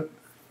cooning?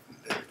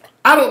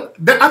 I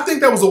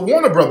think that was a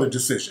Warner Brothers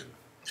decision.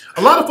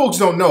 A lot of folks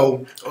don't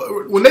know,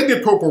 when they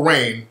did Purple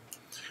Rain,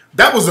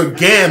 that was a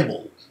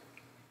gamble.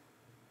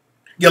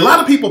 Yeah, a lot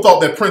of people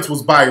thought that Prince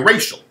was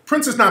biracial.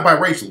 Prince is not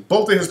biracial.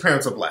 Both of his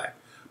parents are black.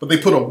 But they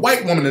put a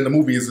white woman in the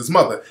movie as his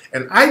mother.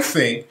 And I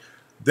think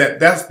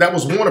that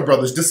was Warner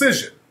Brothers'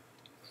 decision.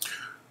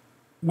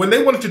 When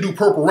they wanted to do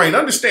Purple Rain,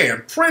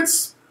 understand,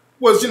 Prince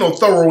was,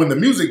 thorough in the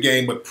music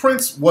game, but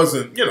Prince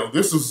wasn't,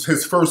 this was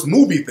his first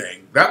movie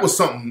thing. That was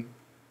something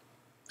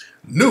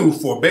new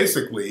for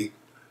basically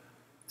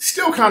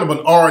still kind of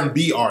an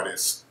R&B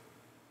artist.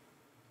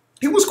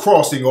 he was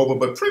crossing over,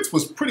 but Prince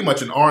was pretty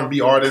much an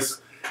R&B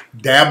artist,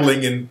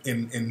 dabbling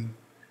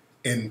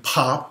in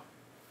pop.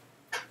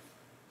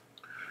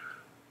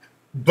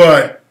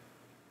 But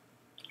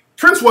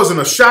Prince wasn't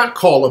a shot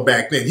caller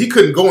back then. He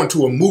couldn't go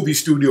into a movie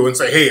studio and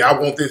say, hey, I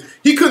want this.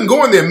 He couldn't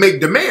go in there and make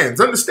demands.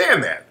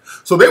 Understand that.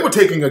 So they were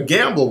taking a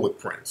gamble with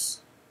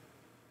Prince.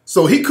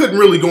 So he couldn't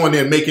really go in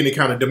there and make any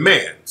kind of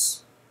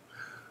demands.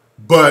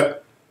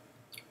 But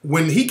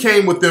when he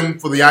came with them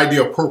for the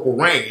idea of Purple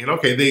Rain,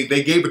 okay,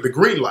 they gave it the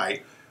green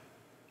light.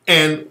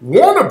 And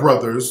Warner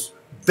Brothers,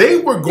 they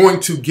were going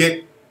to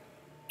get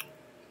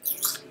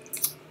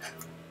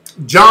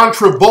John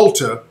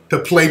Travolta to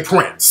play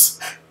Prince.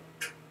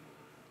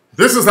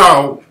 This is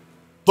how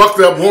fucked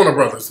up Warner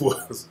Brothers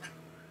was.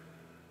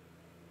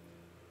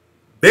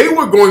 They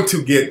were going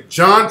to get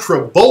John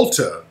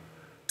Travolta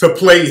to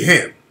play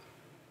him.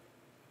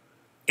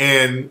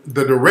 And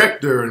the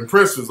director and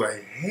Prince was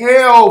like,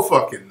 hell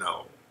fucking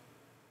no.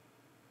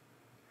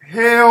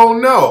 Hell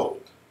no.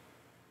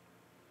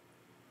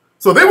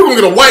 So they were going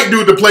to get a white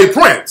dude to play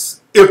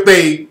Prince if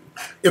they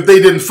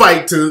didn't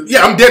fight to...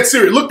 Yeah, I'm dead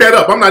serious. Look that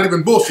up. I'm not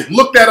even bullshit.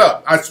 Look that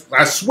up.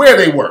 I swear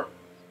they were.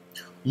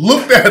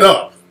 Look that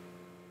up.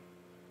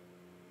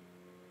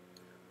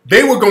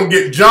 They were going to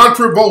get John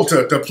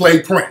Travolta to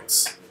play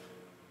Prince.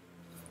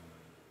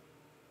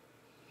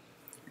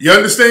 You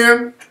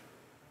understand?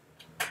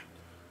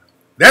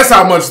 That's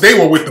how much they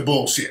were with the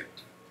bullshit.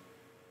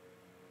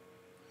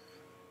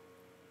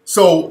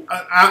 So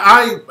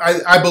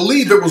I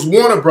believe it was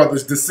Warner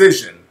Brothers'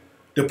 decision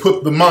to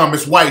put the mom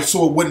as white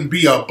so it wouldn't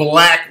be a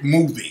black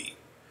movie.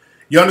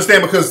 You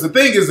understand? Because the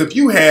thing is, if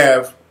you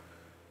have,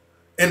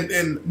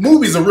 and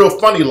movies are real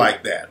funny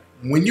like that.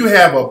 When you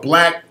have a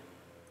black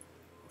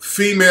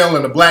female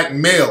and a black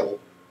male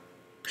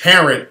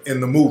parent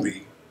in the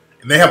movie,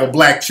 and they have a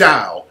black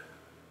child,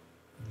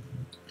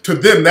 to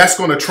them that's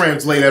going to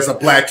translate as a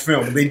black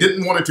film. They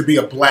didn't want it to be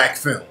a black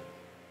film.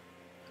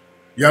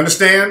 You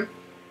understand?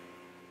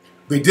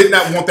 They did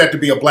not want that to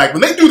be a black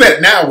film. They do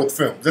that now with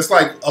films. It's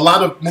like a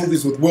lot of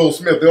movies with Will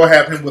Smith. They'll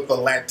have him with a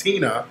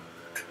Latina.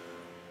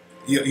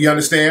 You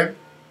understand?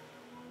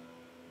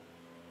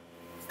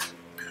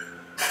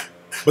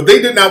 But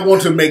they did not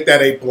want to make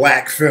that a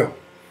black film.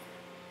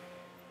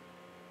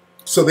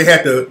 So they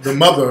had the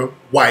mother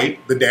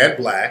white, the dad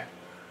black.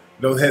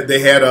 They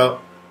had an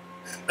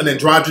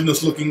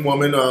androgynous looking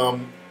woman,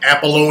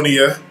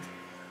 Apollonia.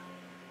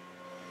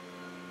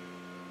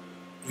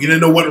 You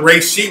didn't know what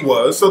race she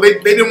was, so they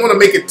didn't want to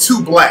make it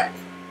too black.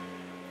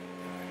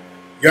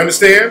 You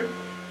understand?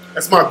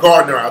 That's my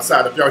gardener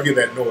outside. If y'all hear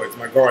that noise,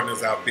 my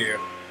gardener's out there.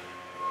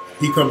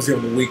 He comes here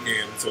on the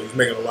weekend, so he's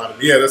making a lot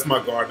of... Yeah, that's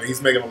my gardener.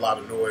 He's making a lot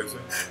of noise.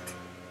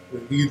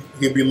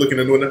 He'll be looking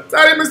and doing that.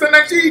 Sorry, Mr.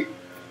 Nasheed.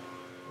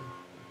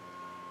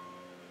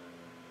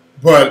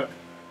 But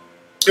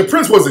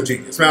Prince was a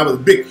genius. Man, I was a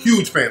big,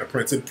 huge fan of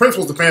Prince. And Prince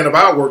was a fan of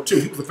our work, too.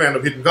 He was a fan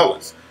of Hidden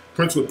Colors.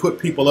 Prince would put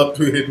people up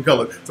to Hidden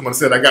Colors. Someone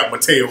said, I got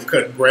Mateo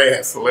cutting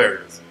grass.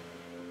 Hilarious.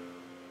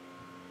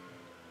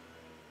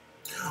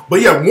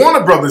 But yeah,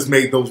 Warner Brothers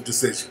made those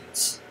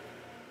decisions.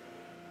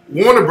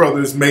 Warner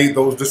Brothers made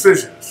those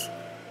decisions.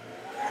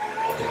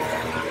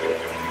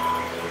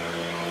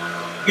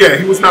 Yeah,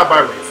 he was not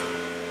biracial.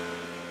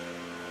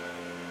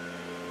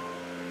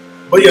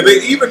 But yeah,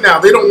 even now,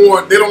 they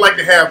don't like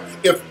to have,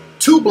 if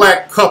two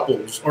black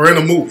couples are in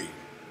a movie,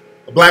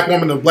 a black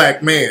woman and a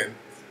black man,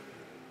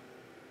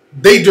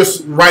 they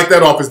just write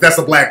that off as that's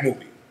a black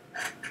movie.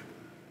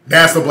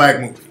 That's a black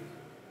movie.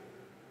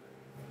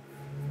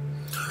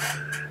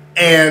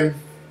 And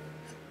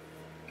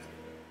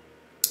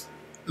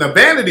now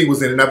Vanity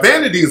was in it. Now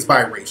Vanity is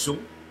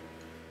biracial.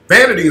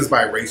 Vanity is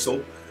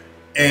biracial.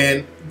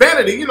 And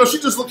Vanity, you know, she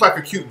just looked like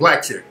a cute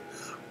black chick.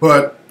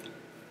 But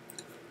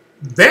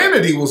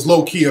Vanity was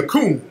low-key a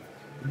coon.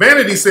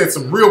 Vanity said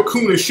some real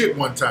coonish shit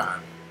one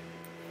time.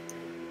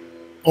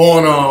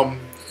 On,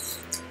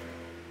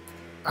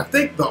 I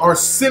think the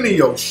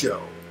Arsenio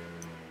show.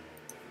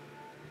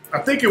 I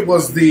think it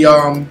was the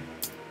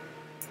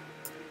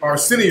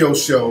Arsenio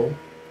show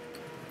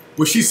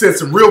where she said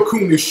some real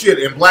coonish shit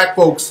and black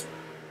folks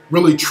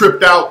really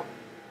tripped out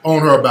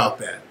on her about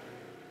that.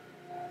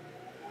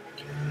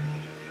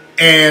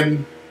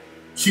 And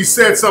she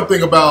said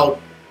something about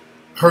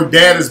her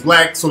dad is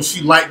black, so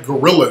she liked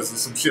gorillas or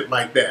some shit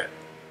like that.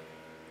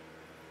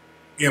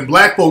 And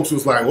black folks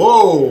was like,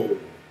 whoa.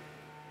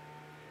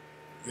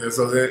 Yeah,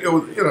 so it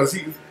was, you know,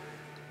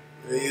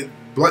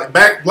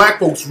 black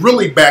folks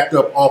really backed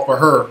up off of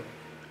her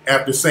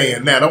after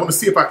saying that. I want to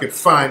see if I can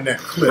find that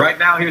clip. Right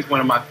now, here's one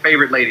of my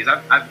favorite ladies.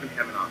 I've been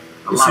having a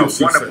lot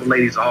of wonderful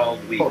ladies all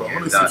week. Hold on,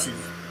 let me see if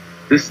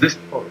she's... This.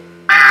 Hold on.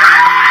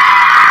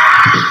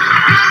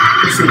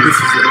 Let's see if this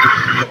is it.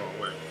 Hold on,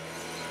 wait.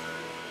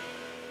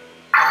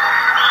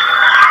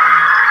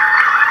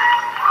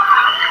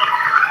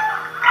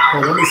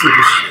 Hold on, let me see if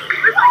this is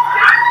it.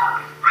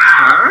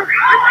 Huh?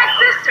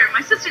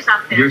 My sister's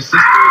out there.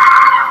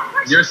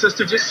 Your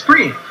sister just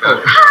screamed.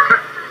 Oh.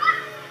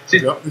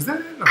 Is that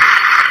it? No.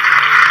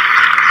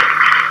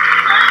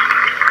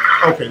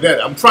 Okay,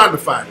 that I'm trying to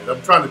find it.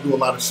 I'm trying to do a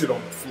lot of shit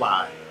on the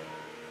fly.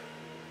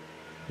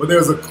 But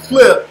there's a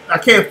clip. I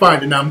can't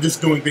find it now. I'm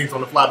just doing things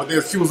on the fly.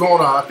 But she was on,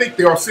 I think,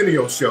 the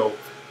Arsenio show,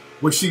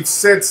 where she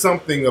said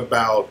something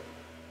about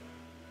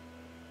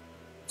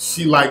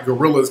she liked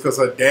gorillas because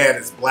her dad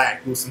is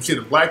black. It was some shit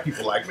that black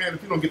people like. Man,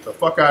 if you don't get the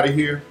fuck out of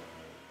here,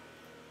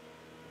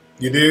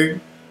 you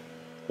dig?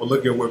 Well,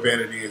 look at where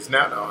Vanity is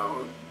now.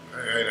 No,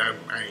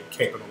 I ain't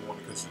caping on the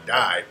woman because she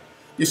died.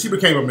 Yeah, she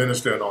became a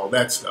minister and all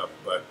that stuff.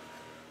 But,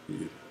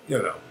 you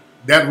know,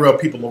 that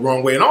rubbed people the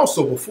wrong way. And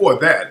also before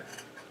that,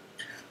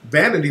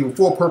 Vanity,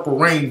 before Purple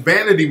Rain,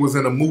 Vanity was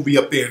in a movie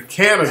up there in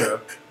Canada,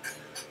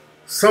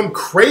 some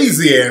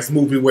crazy-ass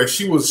movie where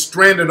she was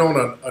stranded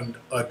on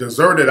a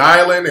deserted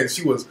island and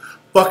she was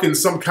fucking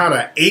some kind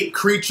of ape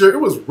creature. It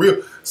was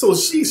real. So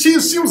she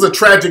was a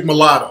tragic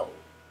mulatto.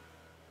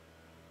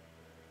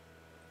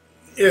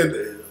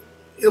 And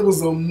it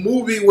was a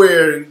movie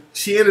where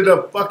she ended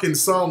up fucking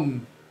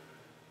some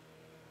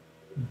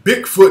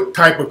Bigfoot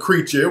type of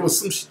creature. It was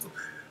some...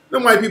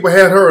 Them white people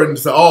had her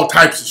into all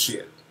types of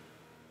shit.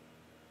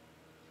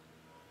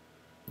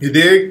 You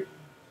dig?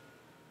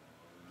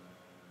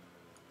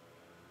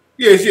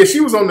 Yeah, she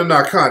was on the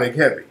narcotic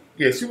heavy.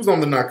 Yeah, she was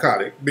on the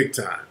narcotic big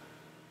time.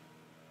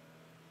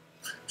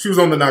 She was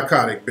on the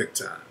narcotic big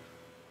time.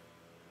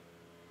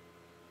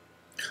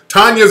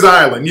 Tanya's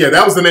Island. Yeah,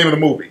 that was the name of the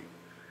movie.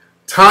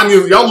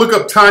 Y'all look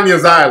up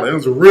Tanya's Island. It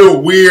was a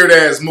real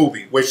weird-ass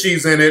movie where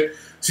she's in it.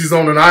 She's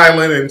on an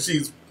island and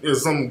she's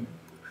some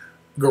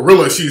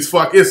gorilla she's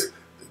fuck.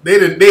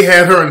 They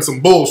had her in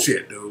some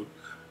bullshit, dude.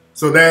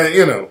 So that,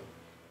 you know.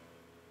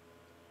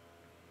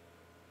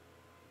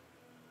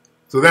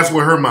 So that's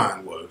where her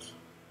mind was.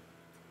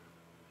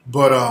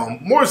 But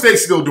Morris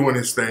Day's still doing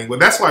his thing. But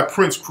that's why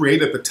Prince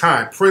created at the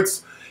time.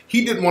 Prince,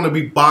 he didn't want to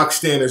be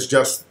boxed in as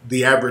just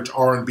the average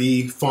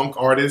R&B funk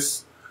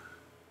artist.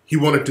 He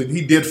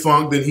did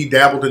funk, then he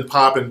dabbled in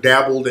pop and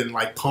dabbled in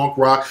like punk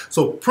rock.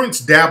 So Prince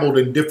dabbled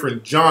in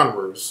different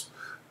genres.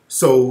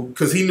 So,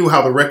 because he knew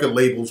how the record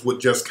labels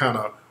would just kind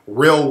of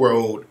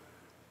railroad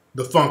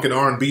the funk and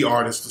R&B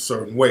artists a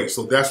certain way.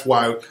 So that's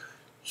why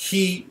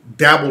he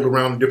dabbled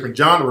around in different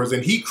genres,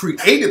 and he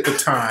created the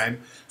time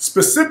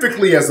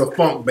specifically as a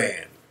funk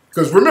band.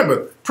 Because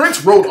remember,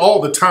 Prince wrote all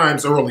the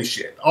Time's early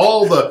shit.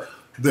 All the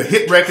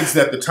hit records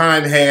that the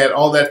Time had,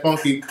 all that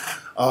funky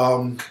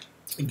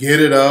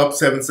Get It Up,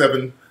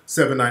 7-7,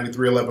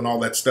 793-11, all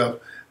that stuff.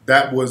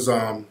 That was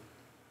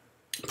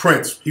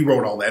Prince. He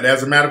wrote all that.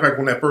 As a matter of fact,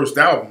 on that first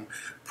album,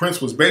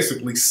 Prince was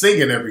basically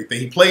singing everything.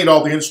 He played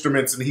all the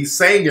instruments and he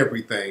sang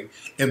everything,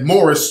 and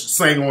Morris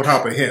sang on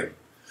top of him.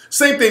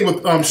 Same thing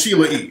with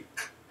Sheila E.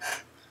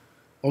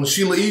 On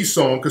Sheila E's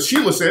song, because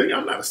Sheila said, yeah,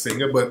 I'm not a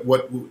singer, but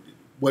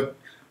what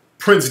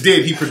Prince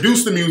did, he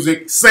produced the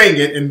music, sang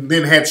it, and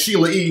then had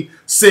Sheila E.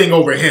 sing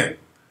over him.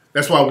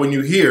 That's why when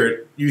you hear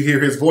it, you hear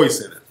his voice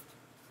in it.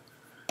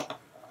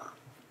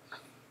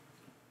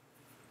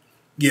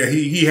 Yeah,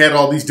 he had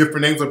all these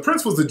different names, but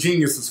Prince was a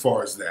genius as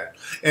far as that.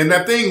 And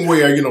that thing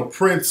where, you know,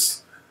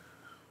 Prince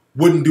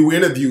wouldn't do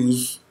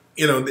interviews,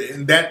 you know,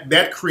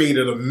 that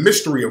created a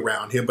mystery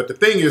around him. But the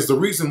thing is, the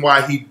reason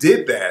why he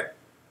did that,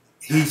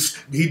 he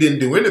didn't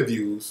do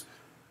interviews,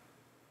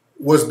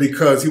 was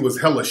because he was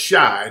hella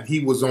shy. And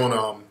he was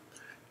on,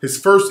 his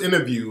first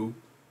interview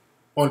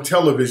on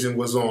television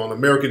was on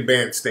American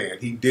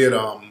Bandstand. He did,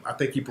 I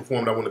think he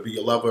performed I Want to Be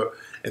Your Lover.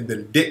 And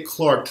then Dick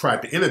Clark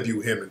tried to interview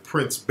him, and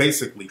Prince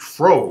basically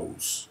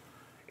froze.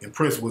 And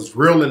Prince was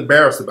real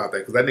embarrassed about that,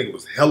 because that nigga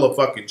was hella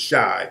fucking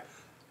shy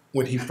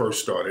when he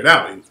first started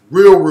out. He was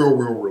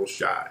real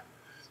shy.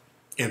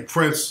 And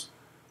Prince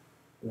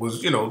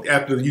was, you know,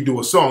 after you do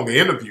a song, they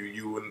interview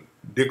you, and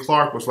Dick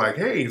Clark was like,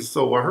 hey,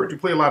 so I heard you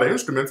play a lot of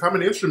instruments. How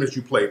many instruments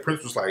you play?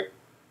 Prince was like,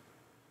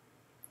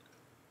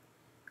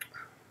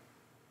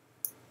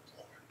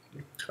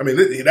 I mean,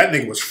 that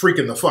nigga was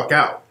freaking the fuck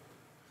out.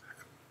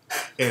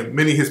 And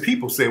many of his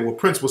people say, well,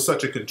 Prince was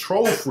such a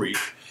control freak,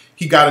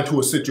 he got into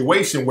a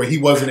situation where he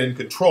wasn't in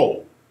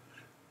control.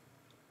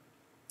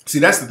 See,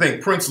 that's the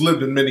thing. Prince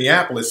lived in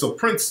Minneapolis, so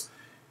Prince,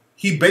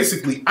 he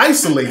basically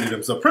isolated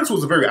himself. Prince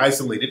was a very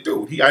isolated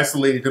dude. He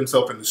isolated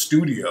himself in the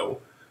studio.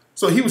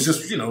 So he was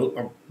just, you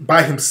know,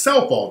 by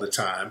himself all the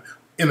time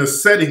in a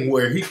setting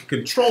where he could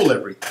control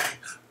everything.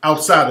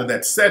 Outside of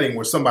that setting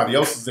where somebody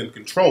else is in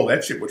control,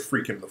 that shit would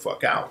freak him the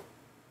fuck out.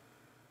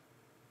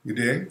 You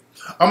dig?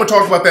 I'm going to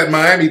talk about that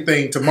Miami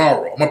thing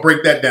tomorrow. I'm going to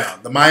break that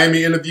down. The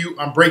Miami interview,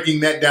 I'm breaking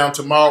that down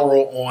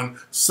tomorrow on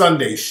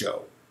Sunday's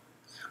show.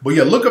 But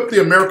yeah, look up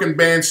the American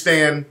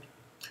Bandstand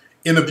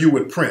interview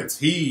with Prince.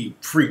 He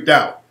freaked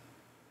out.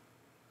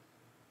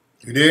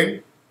 You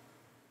dig?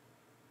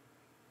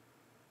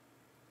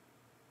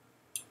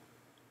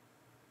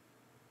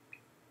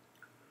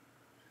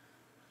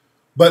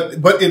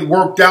 But it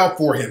worked out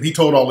for him. He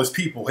told all his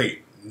people,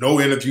 hey,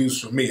 no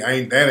interviews for me. That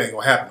ain't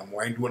gonna happen no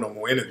more. I ain't doing no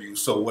more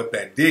interviews. So what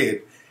that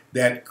did,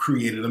 that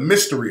created a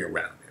mystery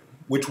around him,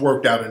 which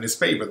worked out in his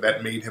favor.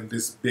 That made him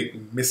this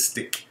big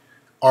mystic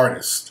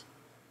artist.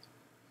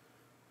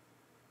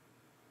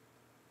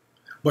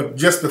 But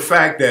just the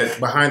fact that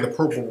behind the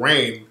Purple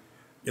Rain,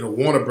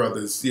 Warner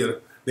Brothers, they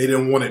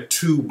didn't want it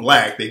too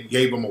black. They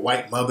gave him a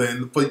white mother,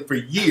 and for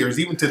years,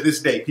 even to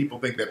this day, people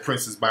think that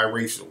Prince is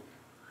biracial,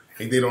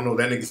 and they don't know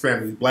that nigga's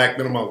family is black,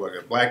 then a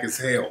motherfucker, black as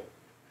hell.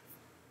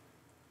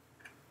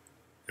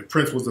 And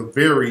Prince was a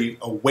very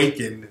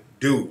awakened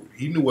dude.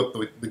 He knew what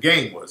the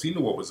game was. He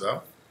knew what was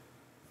up.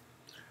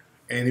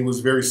 And he was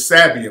very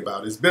savvy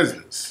about his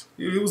business.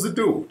 He was a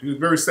dude. He was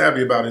very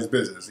savvy about his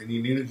business. And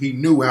he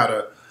knew how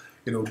to,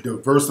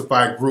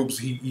 diversify groups.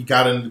 He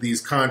got into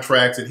these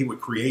contracts and he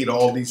would create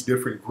all these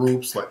different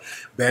groups. Like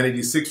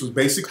Vanity 6 was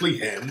basically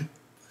him.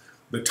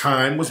 The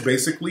Time was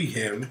basically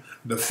him.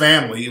 The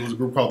Family, it was a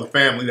group called The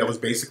Family, that was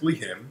basically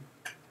him.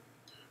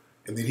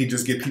 And then he'd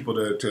just get people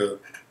to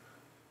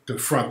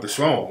front the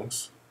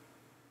songs.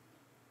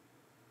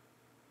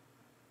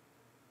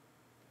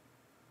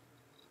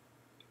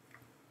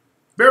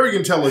 Very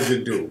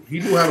intelligent dude. He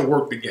knew how to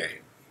work the game.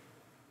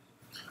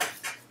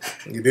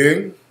 You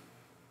dig?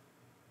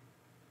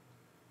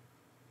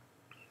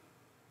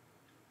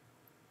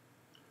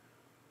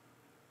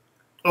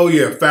 Oh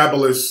yeah,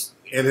 Fabulous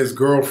and his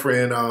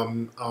girlfriend,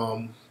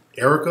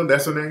 Erica,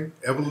 that's her name?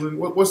 Evelyn?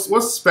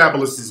 What's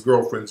Fabulous's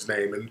girlfriend's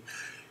name? And,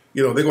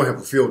 they're going to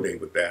have a field day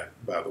with that,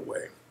 by the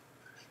way.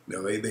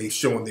 They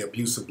showing the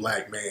abusive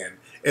black man.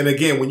 And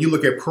again, when you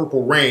look at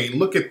Purple Rain,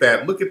 look at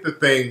that. Look at the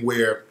thing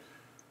where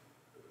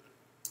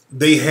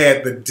they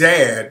had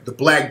the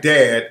black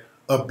dad,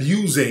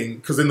 abusing,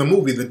 because in the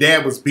movie, the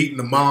dad was beating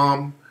the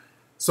mom.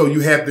 So you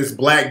have this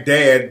black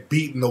dad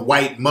beating the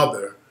white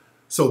mother.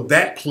 So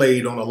that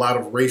played on a lot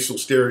of racial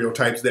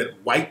stereotypes that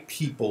white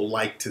people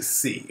like to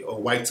see, or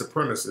white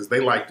supremacists,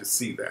 they like to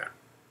see that.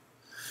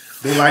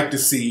 They like to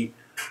see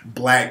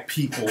black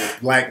people,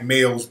 black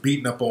males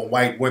beating up on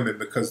white women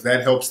because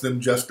that helps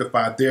them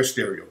justify their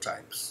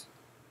stereotypes.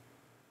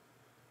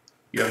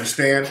 You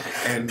understand?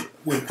 And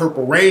when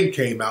Purple Rain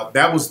came out,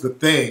 that was the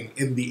thing.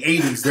 In the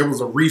 80s, there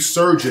was a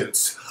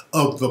resurgence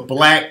of the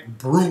black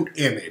brute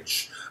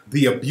image,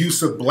 the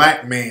abusive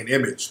black man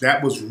image.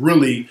 That was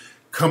really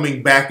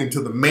coming back into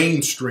the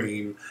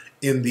mainstream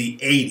in the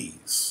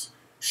 80s,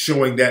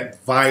 showing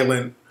that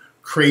violent,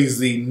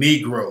 crazy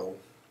Negro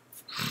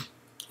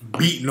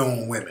beating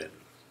on women.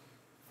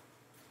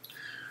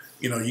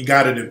 You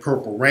got it in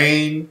Purple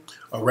Rain.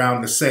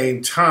 Around the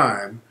same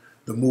time,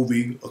 the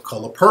movie A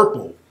Color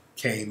Purple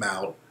came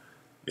out.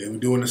 They were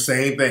doing the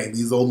same thing.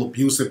 These old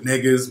abusive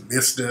niggas,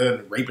 mister,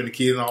 and raping the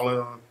kid and all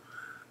that.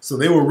 So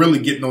they were really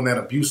getting on that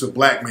abusive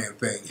black man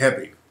thing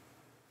heavy.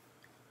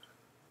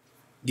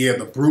 Yeah,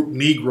 the brute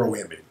Negro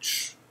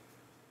image.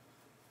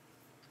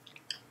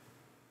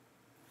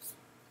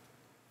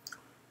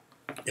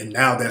 And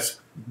now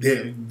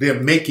they're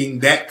making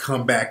that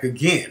come back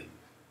again.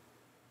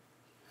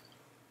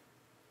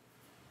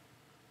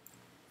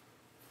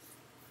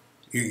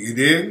 You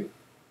did?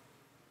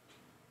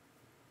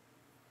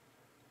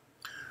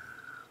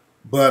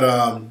 But,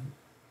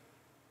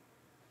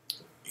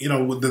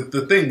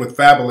 the thing with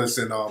Fabulous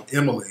and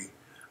Emily,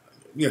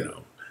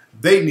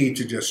 they need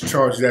to just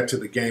charge that to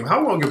the game.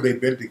 How long have they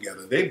been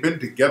together? They've been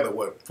together,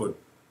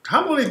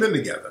 how long have they been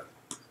together?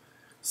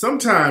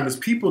 Sometimes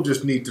people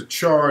just need to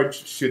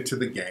charge shit to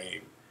the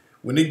game.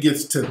 When it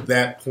gets to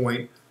that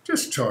point,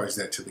 just charge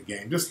that to the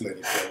game. Just let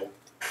it go.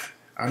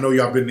 I know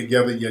y'all been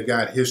together, you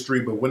got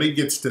history, but when it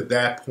gets to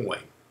that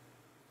point,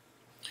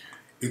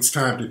 it's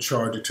time to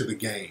charge it to the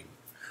game.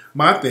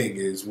 My thing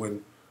is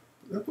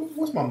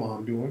what's my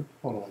mom doing?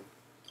 Hold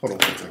on one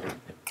second.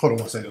 Hold on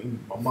one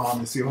second. My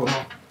mom is here. Hold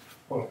on.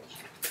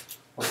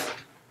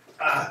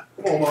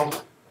 Come on, Mom.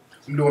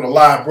 I'm doing a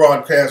live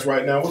broadcast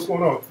right now. What's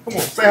going on? Come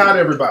on, say hi to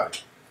everybody.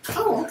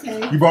 Oh,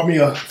 okay. You brought me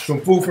some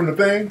food from the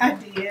thing? I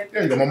did.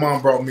 There you go. My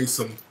mom brought me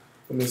some.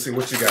 Let me see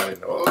what you got in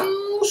there.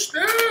 Oh,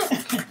 snap.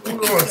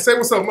 Say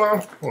what's up,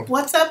 Mom.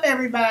 What's up,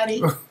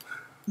 everybody?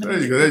 There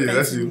you go.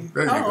 That's you.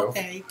 There you go.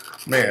 Okay.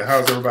 Man,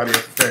 how's everybody at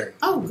the thing?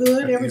 Oh,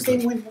 good.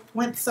 Everything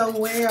went so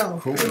well.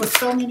 Cool. There were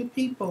so many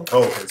people.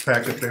 Oh, it's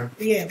packed up there?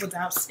 Yeah, it was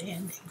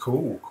outstanding.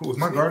 Cool. Is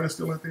my gardener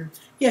still out there?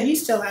 Yeah,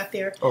 he's still out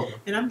there. Okay.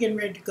 And I'm getting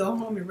ready to go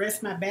home and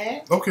rest my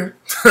back. Okay.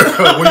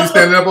 When you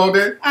standing up all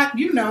day?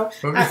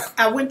 Okay.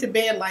 I went to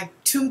bed like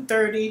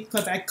 2:30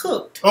 because I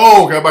cooked.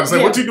 Oh, okay. I'm about to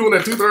say, what you doing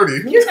at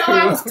 2:30?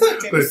 I was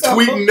cooking.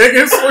 Tweeting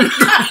niggas?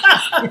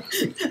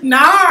 Nah.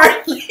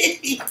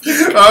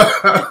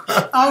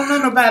 I don't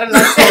know about it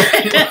like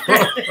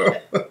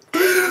that.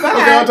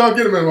 Okay, I'll talk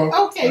to you in a minute,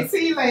 Mom. Okay,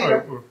 see you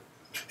later.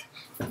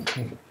 All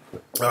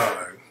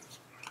right.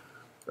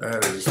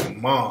 That is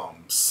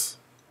Mom's.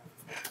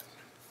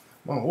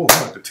 Mom, I'm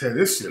about to tear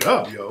this shit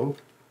up, yo.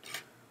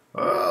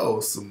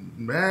 Oh, some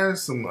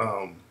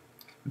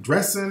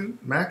dressing,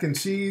 mac and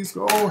cheese.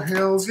 Oh,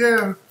 hells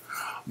yeah.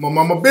 My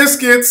mama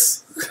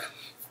biscuits.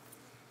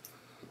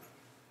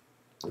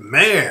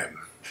 Man.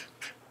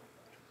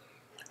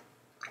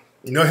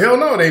 Hell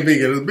no, it ain't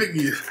vegan. It's big.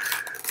 You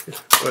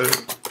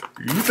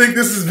think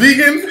this is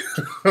vegan?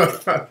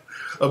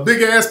 A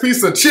big ass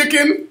piece of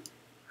chicken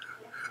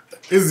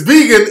is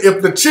vegan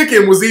if the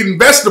chicken was eating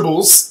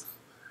vegetables.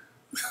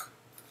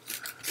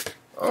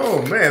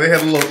 Oh man, they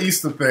had a little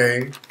Easter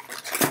thing.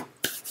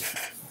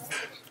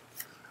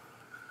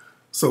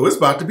 So it's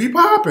about to be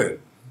popping.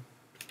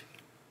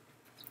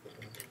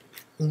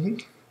 Man.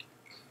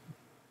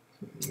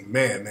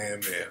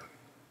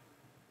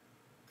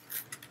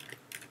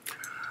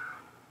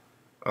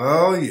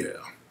 Oh yeah.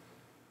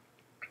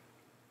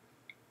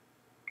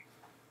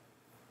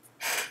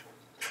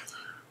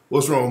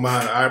 What's wrong with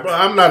my eyebrow?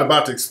 I'm not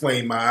about to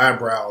explain my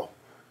eyebrow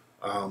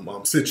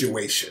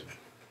situation.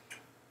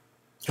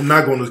 I'm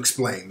not going to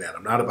explain that.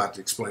 I'm not about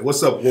to explain.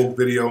 What's up, woke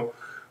video?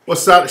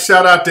 What's up?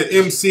 Shout out to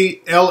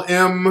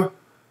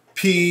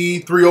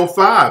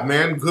MCLMP305,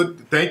 man.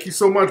 Good. Thank you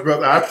so much,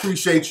 brother. I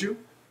appreciate you.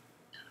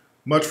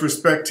 Much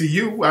respect to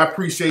you. I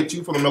appreciate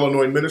you for the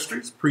Melanoid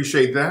Ministries.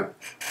 Appreciate that.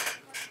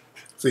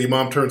 So your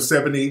mom turned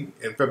 70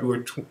 in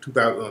February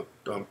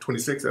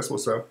 2026. That's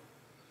what's up.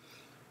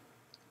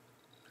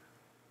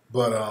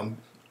 But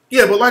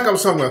yeah, but like I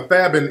was talking about,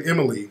 Fab and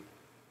Emily,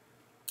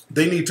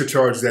 they need to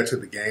charge that to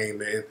the game,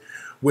 man.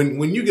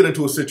 When you get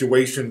into a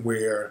situation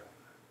where,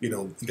 you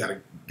know, you got to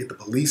get the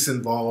police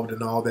involved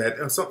and all that,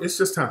 it's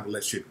just time to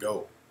let shit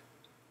go.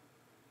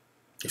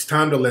 It's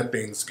time to let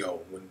things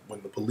go.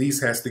 When the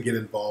police has to get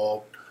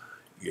involved,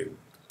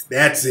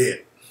 that's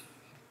it.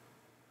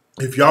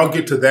 If y'all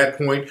get to that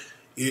point,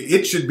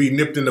 it should be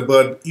nipped in the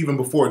bud even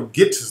before it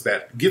gets to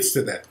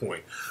that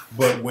point.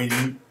 But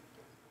when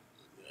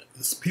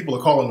people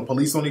are calling the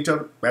police on each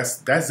other,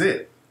 that's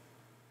it.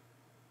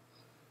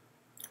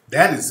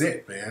 That is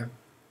it, man.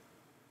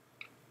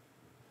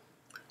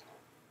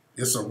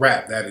 It's a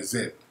wrap. That is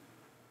it.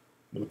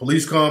 When the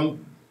police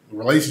come, the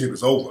relationship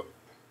is over.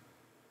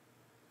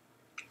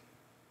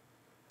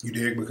 You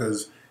dig?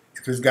 Because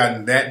if it's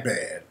gotten that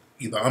bad,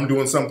 either I'm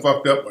doing something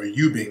fucked up or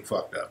you being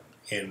fucked up.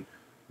 And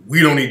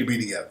we don't need to be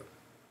together.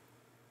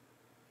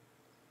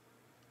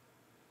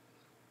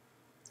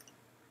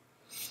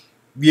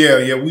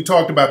 Yeah, we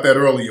talked about that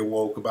earlier,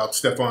 Woke, about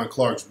Stephon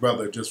Clark's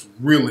brother just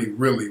really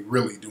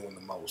doing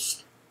the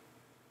most.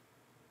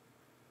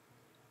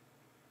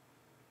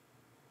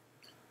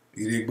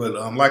 You dig? But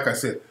like I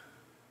said,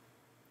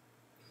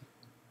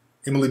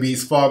 Emily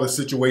B's father's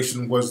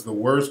situation was the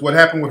worst. What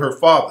happened with her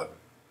father?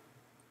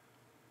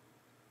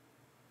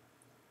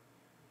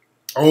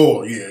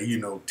 Oh, yeah, you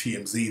know,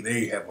 TMZ,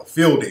 they have a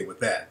field day with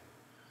that.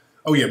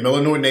 Oh, yeah,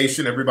 Melanoid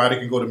Nation. Everybody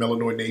can go to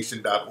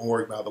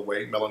melanoidnation.org, by the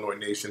way,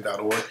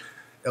 melanoidnation.org.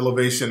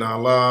 Elevation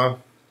Allah.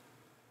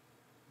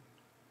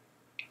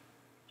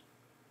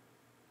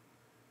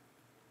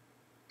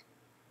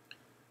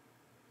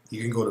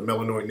 You can go to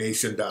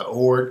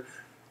melanoidnation.org.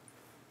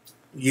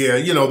 Yeah,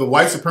 you know, the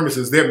white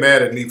supremacists, they're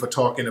mad at me for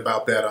talking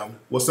about that.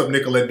 What's up,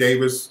 Nicolette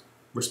Davis?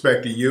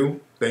 Respect to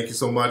you. Thank you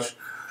so much.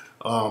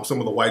 Some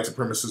of the white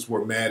supremacists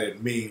were mad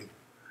at me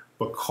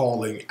for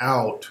calling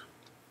out,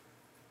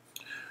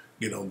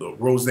 you know, the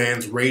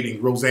Roseanne's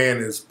rating. Roseanne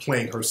is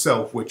playing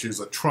herself, which is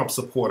a Trump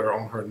supporter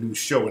on her new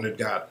show, and it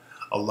got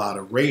a lot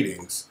of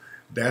ratings.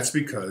 That's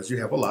because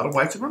you have a lot of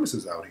white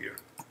supremacists out here.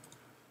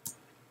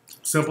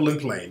 Simple and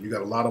plain. You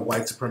got a lot of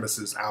white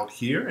supremacists out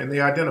here, and they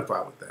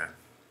identify with that.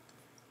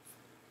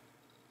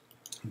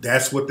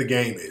 That's what the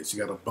game is. You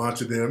got a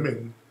bunch of them,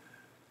 and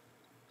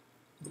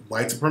the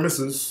white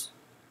supremacists,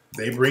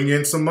 they bring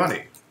in some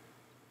money.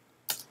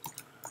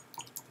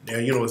 Now,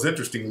 you know, it's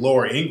interesting.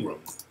 Laura Ingraham,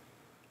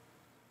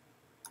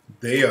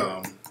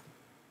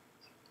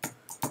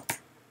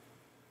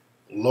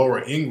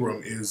 Laura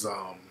Ingraham is,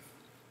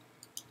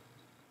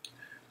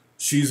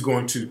 she's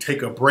going to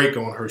take a break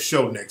on her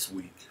show next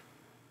week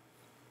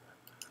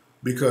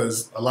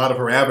because a lot of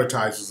her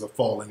advertisers are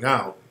falling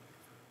out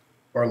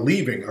or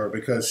leaving her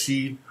because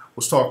she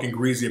was talking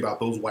greasy about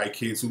those white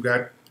kids who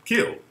got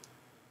killed.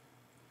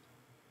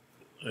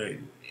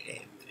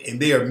 And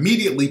they are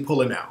immediately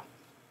pulling out.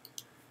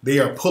 They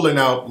are pulling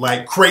out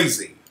like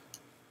crazy.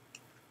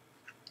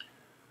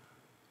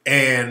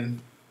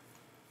 And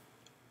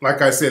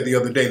like I said the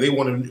other day, they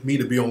wanted me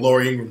to be on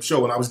Laura Ingram's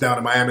show. When I was down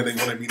in Miami, they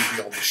wanted me to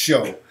be on the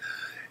show.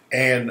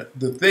 And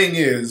the thing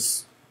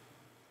is,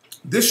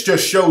 this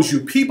just shows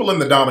you people in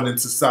the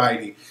dominant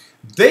society,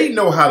 they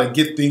know how to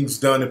get things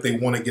done if they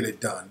want to get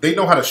it done. They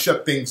know how to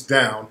shut things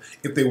down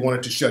if they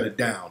wanted to shut it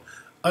down.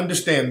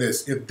 Understand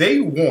this, if they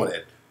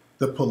wanted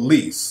the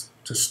police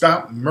to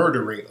stop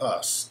murdering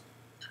us,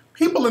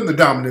 people in the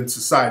dominant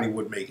society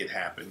would make it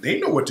happen. They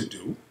know what to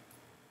do.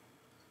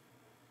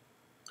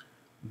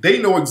 They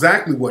know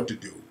exactly what to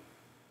do.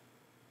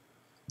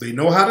 They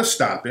know how to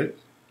stop it.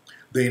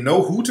 They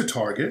know who to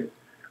target.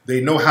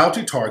 They know how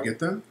to target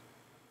them.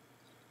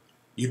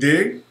 You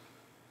dig?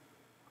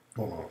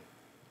 Hold on.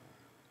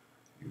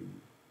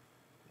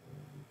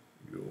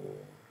 Your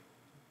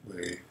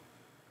way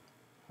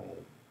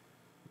home.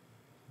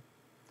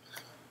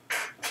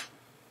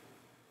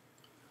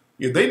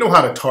 Yeah, they know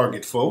how to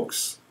target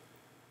folks.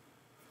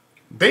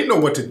 They know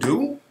what to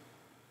do.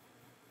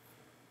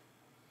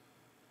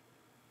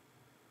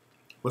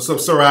 What's up,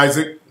 Sir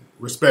Isaac?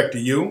 Respect to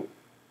you.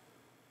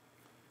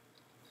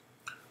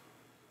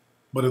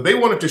 But if they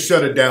wanted to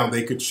shut it down,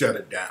 they could shut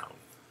it down.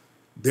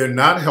 They're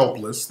not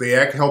helpless. They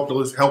act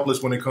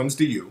helpless when it comes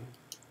to you.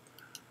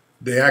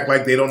 They act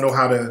like they don't know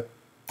how to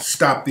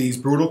stop these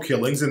brutal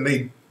killings, and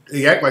they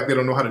act like they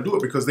don't know how to do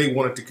it because they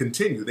want it to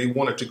continue. They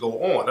want it to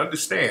go on.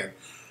 Understand,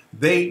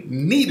 they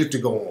need it to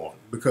go on,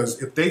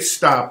 because if they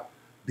stop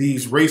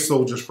these race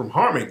soldiers from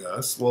harming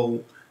us,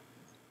 well,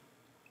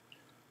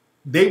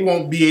 they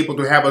won't be able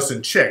to have us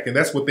in check, and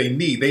that's what they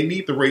need. They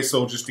need the race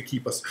soldiers to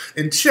keep us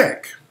in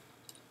check.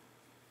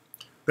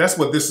 That's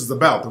what this is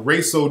about, the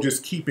race soldiers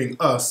keeping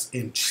us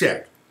in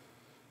check.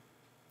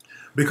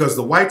 Because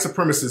the white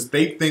supremacists,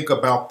 they think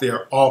about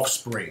their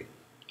offspring.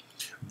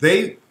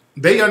 They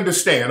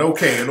understand,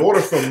 okay, in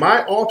order for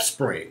my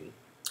offspring,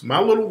 my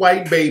little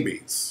white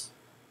babies,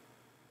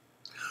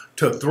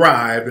 to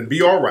thrive and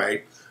be all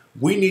right,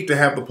 we need to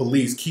have the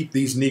police keep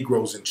these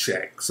Negroes in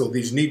check, so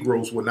these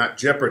Negroes will not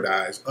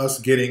jeopardize us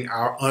getting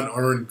our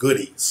unearned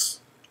goodies.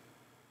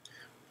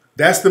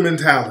 That's the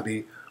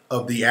mentality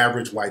of the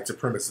average white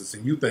supremacist.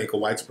 And you think a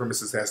white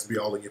supremacist has to be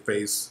all in your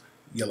face,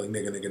 yelling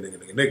nigga, nigga, nigga,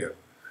 nigga, nigga.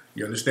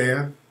 You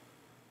understand?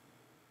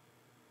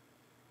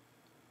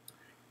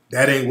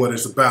 That ain't what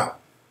it's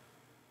about.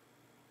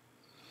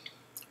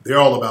 They're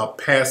all about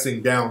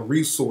passing down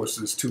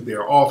resources to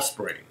their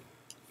offspring.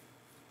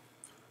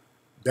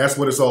 That's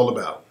what it's all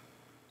about.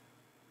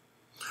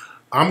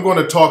 I'm going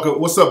to talk.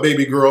 What's up,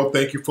 baby girl?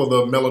 Thank you for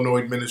the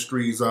Melanoid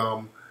Ministries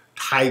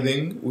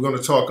tithing. We're going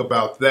to talk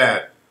about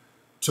that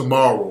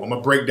tomorrow. I'm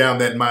going to break down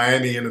that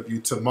Miami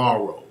interview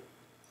tomorrow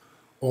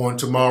on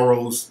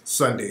tomorrow's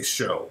Sunday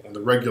show, on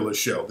the regular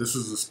show. This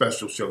is a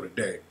special show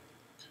today.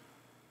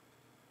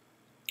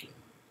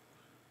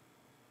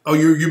 Oh,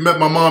 you met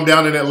my mom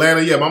down in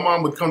Atlanta? Yeah, my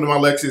mom would come to my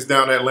lectures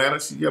down in Atlanta.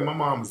 My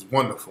mom is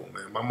wonderful,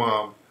 man. My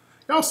mom,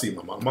 y'all see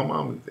my mom. My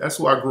mom, that's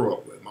who I grew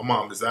up with. My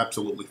mom is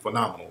absolutely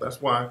phenomenal. That's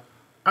why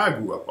I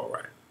grew up all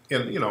right.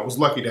 And, I was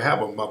lucky to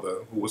have a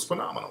mother who was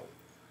phenomenal.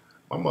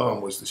 My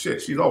mom was the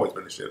shit. She's always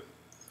been the shit.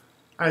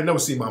 I ain't never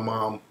seen my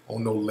mom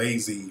on no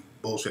lazy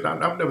bullshit.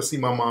 I've never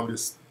seen my mom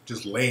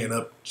just laying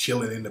up,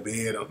 chilling in the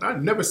bed.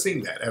 I've never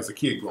seen that as a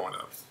kid growing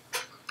up.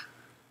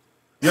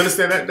 You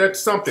understand that? That's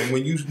something.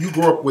 When you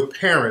grow up with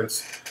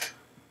parents,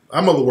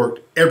 my mother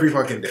worked every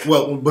fucking day.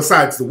 Well,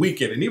 besides the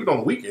weekend. And even on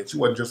the weekend, she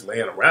wasn't just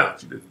laying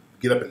around. She didn't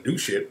get up and do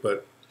shit.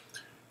 But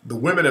the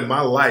women in my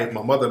life,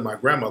 my mother and my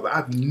grandmother,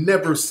 I've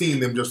never seen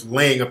them just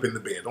laying up in the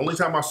bed. The only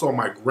time I saw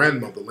my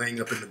grandmother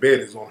laying up in the bed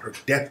is on her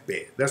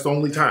deathbed. That's the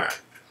only time.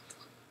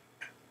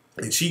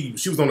 And she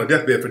was on her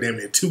deathbed for damn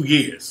near 2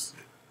 years.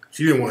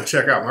 She didn't want to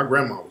check out. My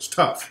grandma was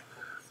tough.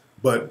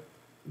 But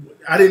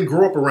I didn't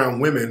grow up around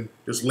women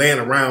just laying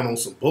around on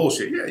some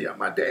bullshit. Yeah,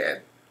 my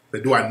dad.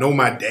 But do I know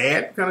my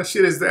dad? What kind of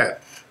shit is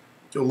that?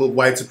 Your little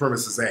white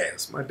supremacist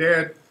ass. My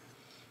dad,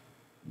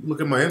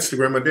 look at my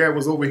Instagram, my dad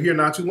was over here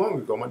not too long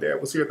ago. My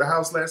dad was here at the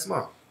house last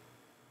month.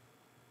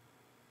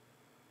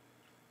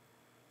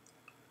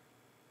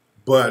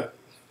 But,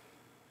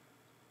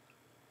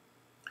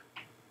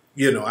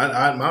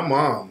 my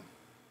mom,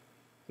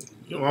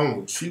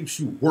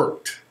 she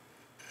worked.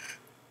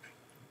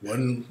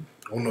 Wasn't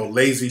on no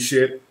lazy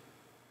shit.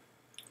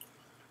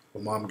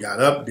 My mom got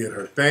up, did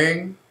her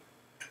thing.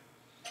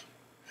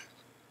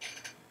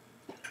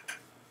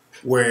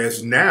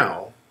 Whereas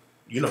now,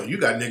 you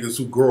got niggas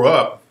who grow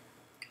up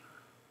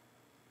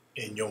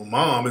and your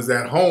mom is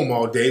at home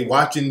all day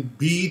watching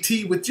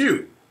BET with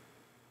you.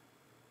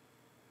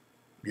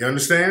 You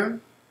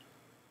understand?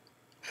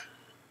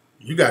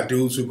 You got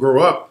dudes who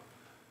grow up,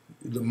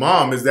 the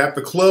mom is at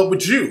the club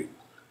with you.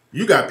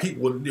 You got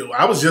people,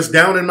 I was just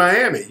down in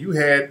Miami. You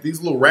had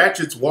these little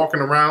ratchets walking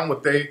around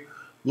with their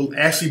little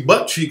ashy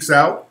butt cheeks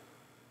out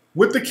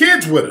with the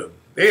kids with them.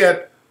 They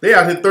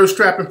out here thirst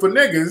trapping for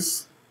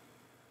niggas,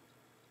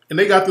 and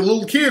they got the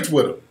little kids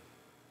with them.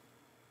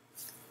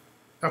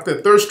 Out there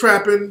thirst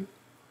trapping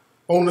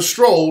on the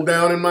stroll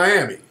down in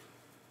Miami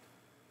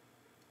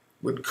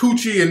with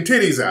coochie and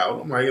titties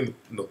out. I'm like, and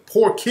the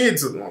poor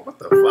kids are like, what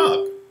the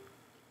fuck?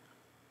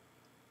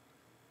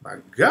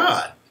 My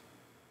God.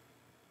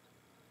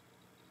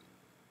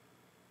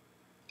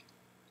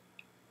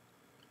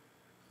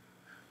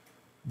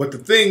 But the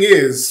thing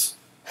is,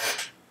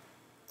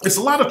 it's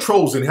a lot of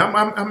trolls in here.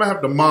 I'm going to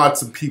have to mod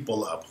some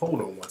people up. Hold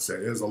on one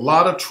second. There's a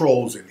lot of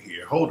trolls in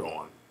here. Hold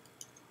on.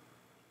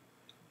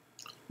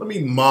 Let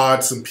me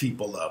mod some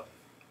people up.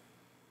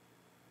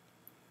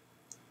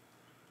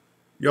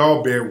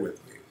 Y'all bear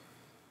with me.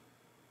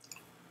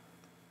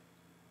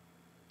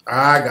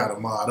 I got to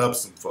mod up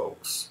some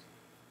folks.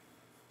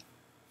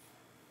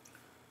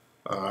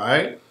 All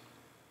right.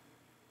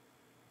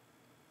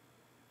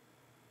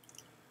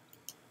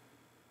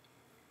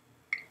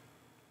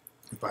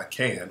 If I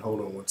can, hold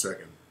on one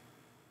second.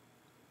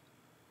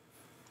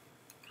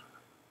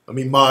 Let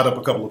me mod up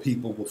a couple of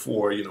people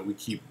before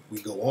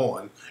we go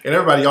on. And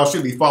everybody, y'all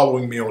should be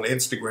following me on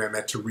Instagram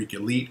at Tariq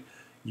Elite.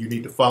 You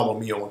need to follow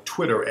me on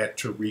Twitter at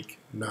Tariq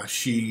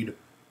Nasheed,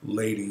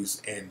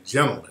 ladies and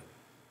gentlemen.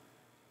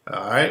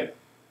 All right.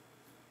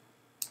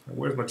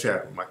 Where's my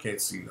chat room? I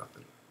can't see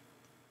nothing.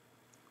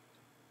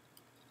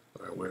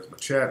 All right, where's my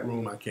chat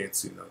room? I can't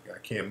see nothing. I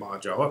can't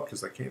mod y'all up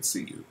because I can't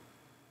see you.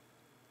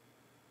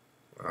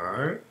 All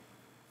right.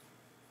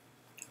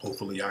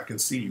 Hopefully I can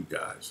see you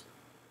guys.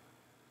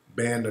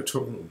 Band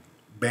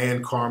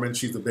Carmen.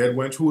 She's the bed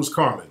wench. Who is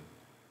Carmen?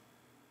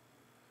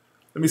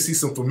 Let me see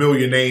some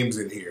familiar names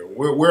in here.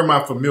 Where are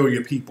my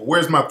familiar people?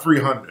 Where's my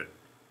 300?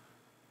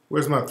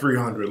 Where's my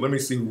 300? Let me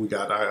see who we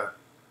got. I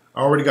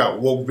already got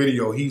Woke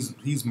Video. He's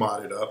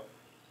modded up.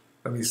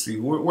 Let me see.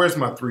 Where's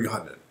my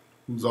 300?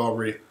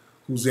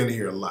 Who's in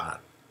here live?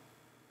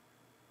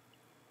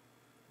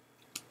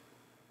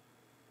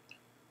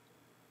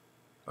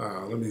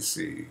 Let me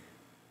see.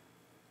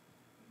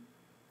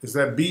 Is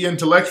that B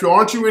Intellectual?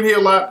 Aren't you in here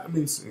a lot? Let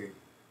me see.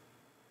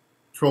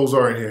 Trolls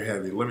are in here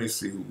heavy. Let me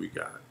see who we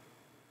got.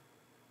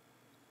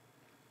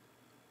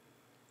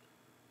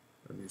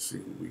 Let me see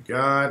who we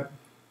got.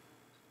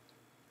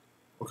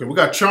 Okay, we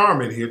got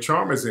Charm in here.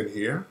 Charm is in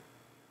here.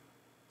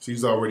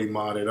 She's already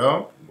modded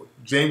up.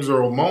 James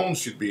Earl Moan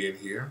should be in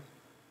here.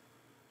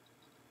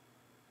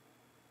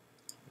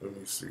 Let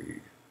me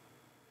see.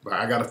 But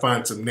I got to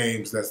find some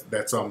names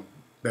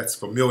that's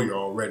familiar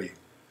already.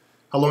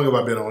 How long have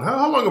I been on?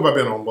 How long have I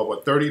been on?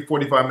 What, 30,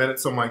 45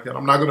 minutes, something like that?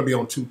 I'm not going to be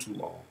on too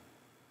long.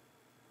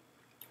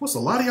 What's a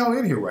lot of y'all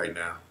in here right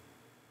now?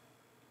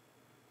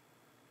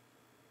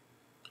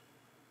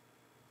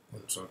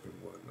 I'm talking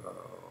what?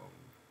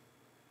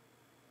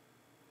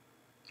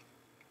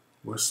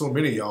 There's so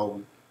many of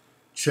y'all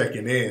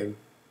checking in.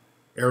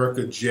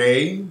 Erica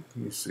J. Let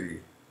me see.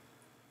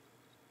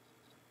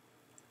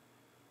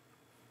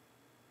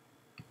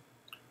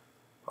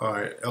 All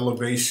right,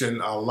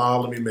 Elevation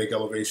Allah. Let me make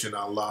Elevation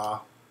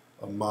Allah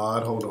a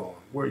mod. Hold on.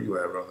 Where you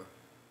at, brother?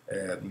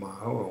 Add mod.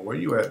 Hold on. Where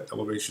you at,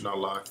 Elevation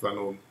Allah? Because I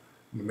know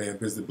my man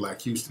Visited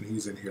Black Houston.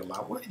 He's in here a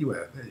lot. Where you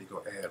at? There you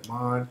go. Add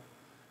mod.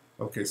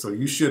 Okay, so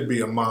you should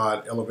be a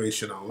mod,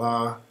 Elevation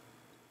Allah.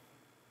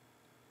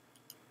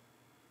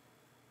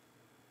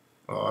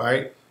 All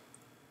right.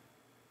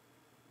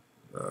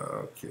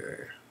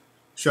 Okay.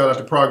 Shout out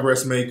to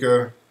Progress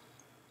Maker.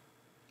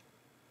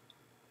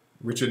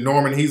 Richard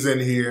Norman, he's in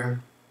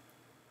here.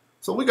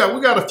 So we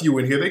got a few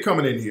in here. They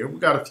coming in here. We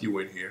got a few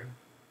in here.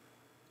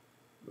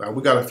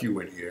 We got a few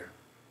in here.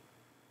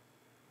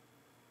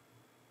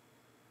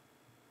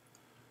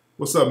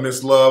 What's up,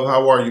 Miss Love?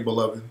 How are you,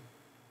 beloved?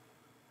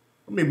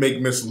 Let me make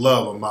Miss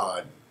Love a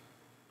mod.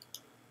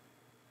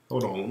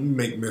 Hold on. Let me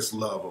make Miss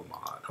Love a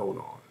mod. Hold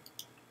on.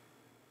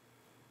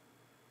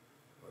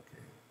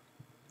 Okay.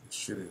 This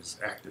shit is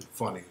acting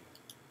funny.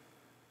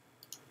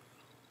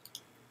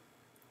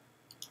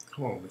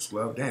 Come on, Miss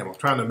Love. Damn, I'm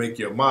trying to make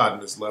you a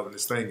mod, Miss Love, and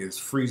this thing is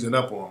freezing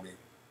up on me.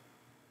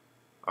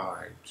 All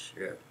right,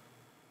 shit.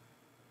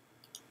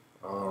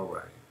 All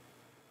right.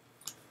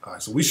 All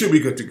right, so we should be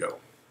good to go.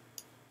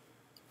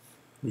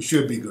 We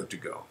should be good to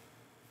go.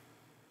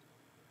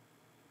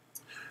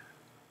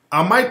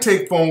 I might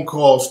take phone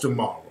calls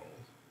tomorrow.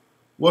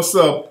 What's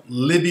up,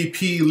 Libby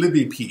P?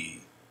 Libby P.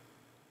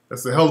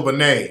 That's a hell of a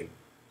name.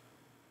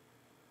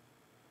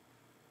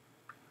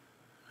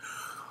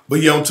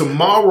 But yeah, on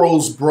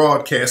tomorrow's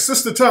broadcast,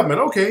 Sister Tubman,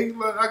 okay,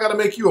 I got to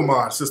make you a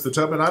mod, Sister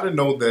Tubman. I didn't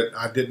know that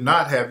I did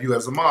not have you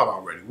as a mod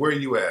already. Where are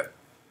you at?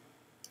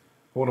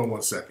 Hold on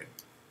one second.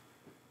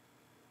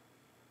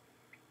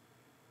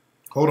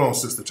 Hold on,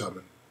 Sister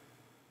Tubman.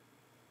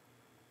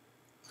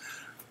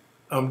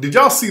 Did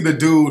y'all see the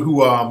dude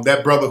who,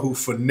 that brother who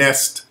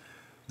finessed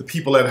the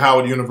people at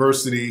Howard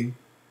University,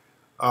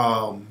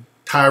 Tyrone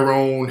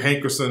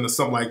Hankerson or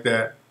something like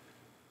that?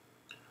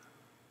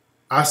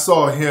 I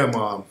saw him,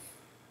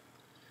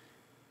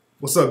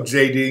 what's up,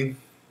 JD?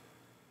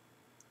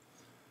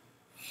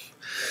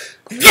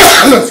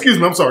 Excuse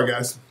me, I'm sorry,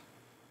 guys.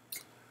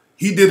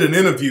 He did an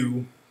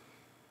interview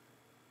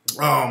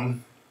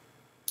with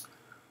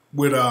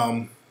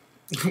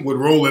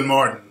Roland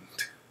Martin.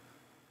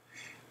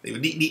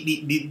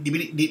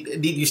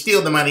 Did you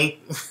steal the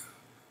money?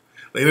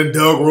 They done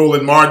dug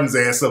Roland Martin's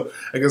ass up.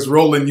 I guess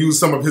Roland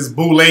used some of his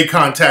Boulay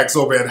contacts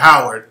over at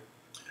Howard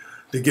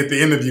to get the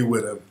interview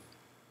with him.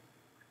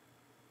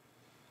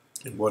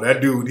 And boy, that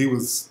dude, he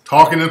was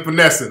talking and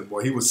finessing.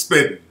 Boy, he was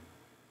spitting.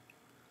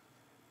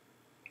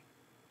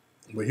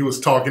 But he was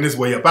talking his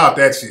way about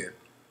that shit.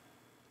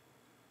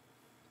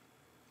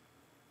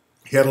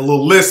 He had a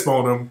little lisp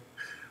on him.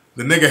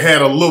 The nigga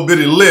had a little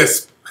bitty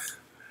lisp.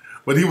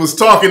 But he was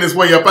talking his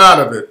way up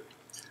out of it.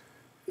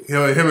 You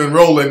know, him and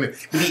Roland. They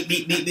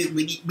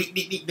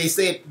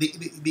said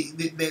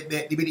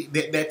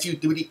that you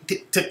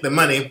took the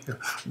money.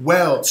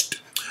 Well,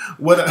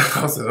 what?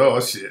 I said, oh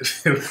shit.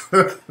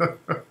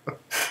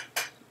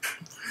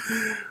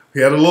 He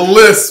had a little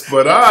lisp,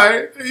 but all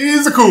right,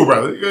 he's a cool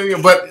brother.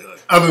 But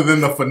other than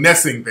the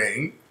finessing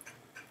thing,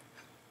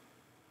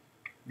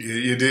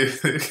 you did.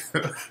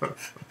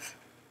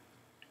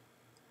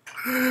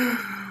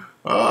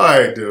 All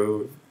right,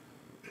 dude.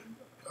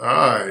 All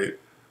right.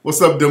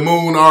 What's up,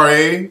 Damoon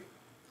RA?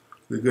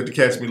 You're good to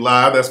catch me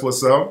live. That's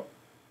what's up.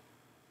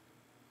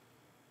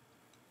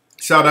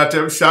 Shout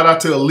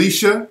out to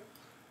Alicia.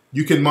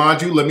 You can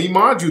mod you. Let me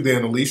mod you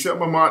then, Alicia.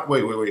 I'm a mod.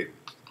 Wait.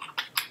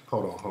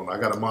 Hold on. I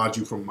gotta mod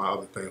you from my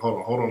other thing.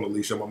 Hold on,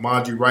 Alicia. I'm gonna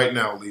mod you right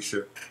now,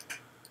 Alicia.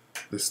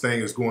 This thing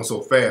is going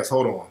so fast.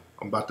 Hold on.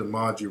 I'm about to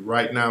mod you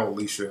right now,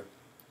 Alicia.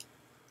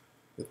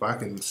 If I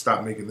can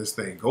stop making this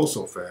thing go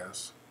so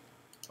fast.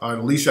 All right,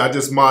 Alicia, I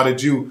just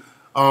modded you.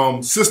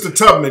 Sister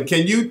Tubman,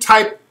 can you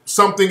type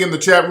something in the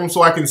chat room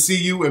so I can see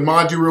you and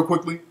mod you real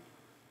quickly?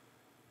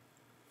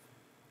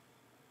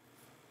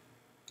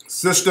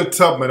 Sister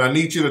Tubman, I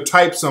need you to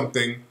type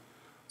something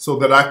so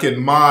that I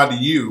can mod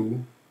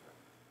you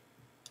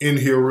in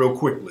here real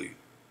quickly.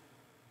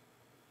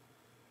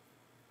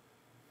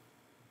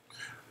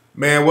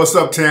 Man, what's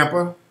up,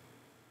 Tampa?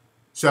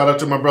 Shout out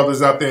to my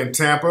brothers out there in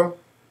Tampa.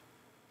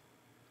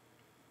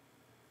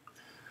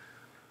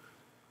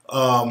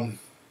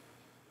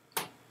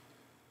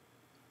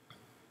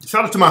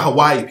 Shout out to my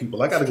Hawaii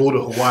people. I got to go to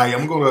Hawaii.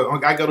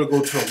 I got to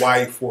go to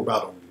Hawaii for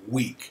about a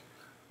week.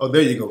 Oh,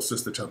 there you go,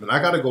 Sister Tubman. I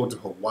got to go to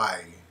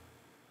Hawaii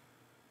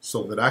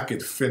so that I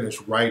could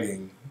finish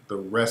writing the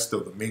rest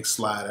of the Mink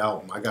Slide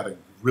album. I got to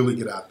really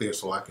get out there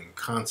so I can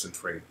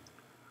concentrate.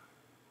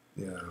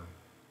 Yeah.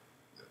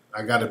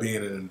 I got to be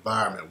in an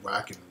environment where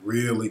I can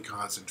really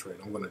concentrate.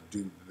 I'm going to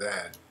do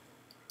that.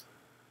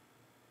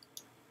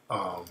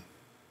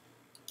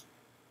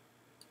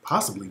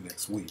 Possibly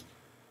next week.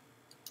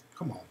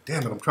 Come on,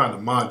 damn it. I'm trying to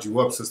mod you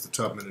up, Sister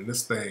Tubman, and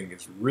this thing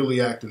is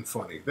really acting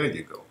funny. There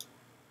you go.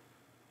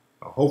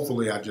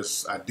 Hopefully I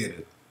did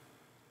it.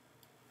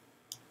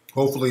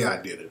 Hopefully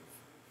I did it.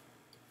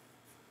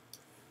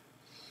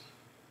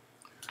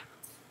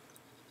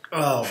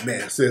 Oh,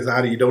 man, says,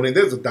 how do you donate?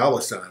 There's a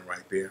 $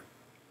 right there.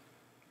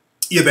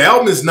 Yeah, the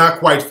album is not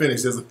quite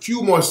finished. There's a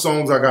few more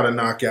songs I got to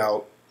knock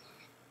out.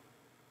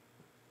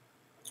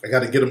 I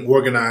got to get them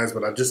organized,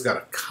 but I just got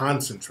to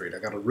concentrate. I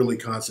got to really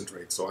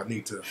concentrate. So I'm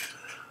going to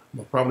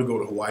probably go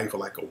to Hawaii for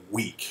like a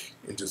week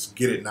and just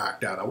get it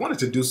knocked out. I wanted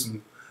to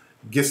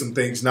get some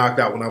things knocked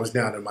out when I was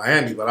down in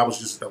Miami, but I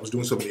was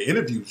doing so many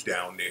interviews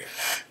down there.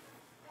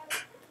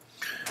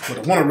 But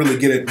I want to really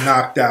get it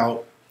knocked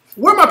out.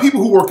 Where are my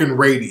people who work in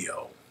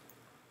radio?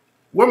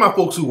 Where are my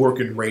folks who work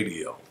in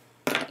radio?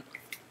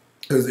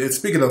 Because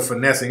speaking of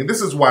finessing, and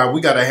this is why we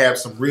got to have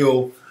some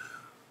real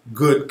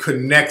good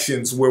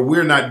connections where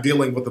we're not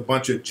dealing with a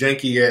bunch of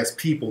janky-ass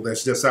people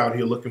that's just out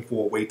here looking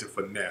for a way to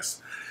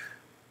finesse.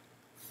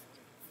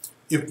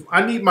 If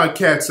I need my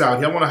cats out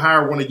here, I want to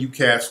hire one of you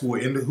cats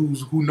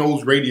who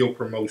knows radio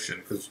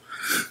promotion. Because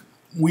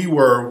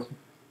when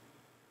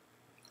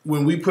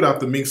we put out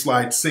the Mink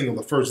Slide single,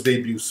 the first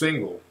debut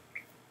single,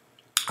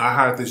 I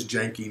hired this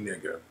janky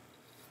nigga.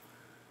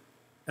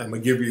 I'm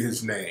going to give you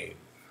his name.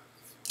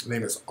 His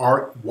name is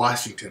Art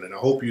Washington, and I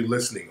hope you're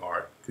listening,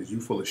 Art, because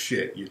you're full of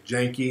shit. You're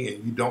janky,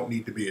 and you don't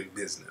need to be in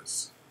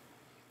business.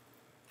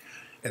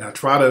 And I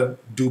try to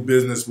do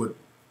business with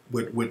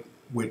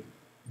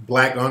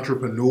black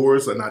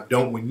entrepreneurs, and I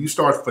don't. When you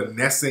start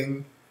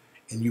finessing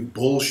and you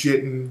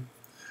bullshitting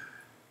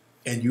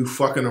and you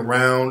fucking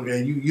around,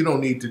 and you don't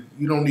need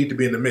to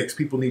be in the mix.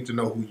 People need to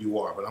know who you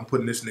are. But I'm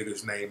putting this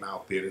nigga's name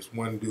out there. This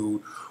one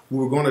dude. We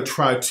were going to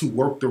try to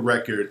work the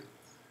record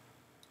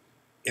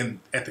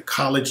at the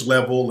college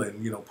level,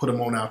 and put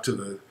them on out to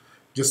the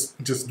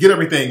just get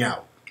everything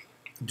out.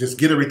 Just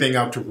get everything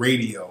out to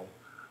radio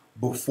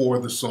before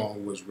the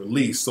song was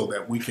released, so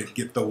that we could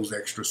get those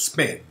extra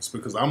spins.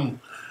 Because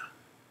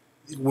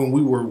when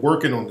we were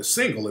working on the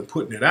single and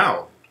putting it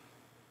out,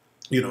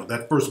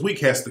 that first week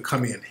has to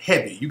come in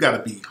heavy. You got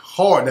to be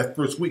hard. That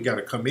first week got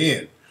to come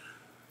in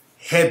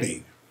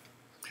heavy.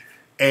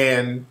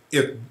 And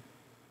if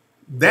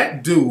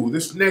that dude,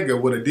 this nigga,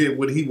 would have did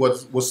what he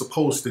was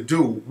supposed to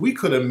do, we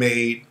could have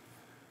made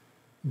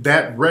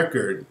that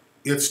record,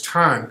 It's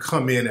Time,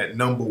 come in at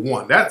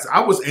 #1.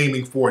 I was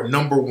aiming for a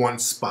 #1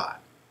 spot.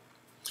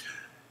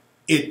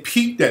 It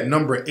peaked at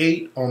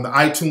 #8 on the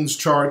iTunes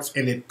charts,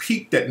 and it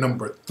peaked at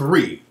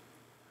 #3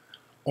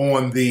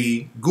 on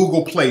the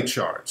Google Play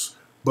charts.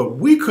 But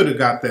we could have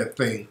got that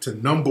thing to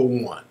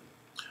 #1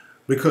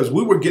 because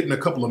we were getting a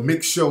couple of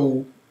mix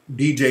show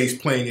DJs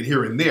playing it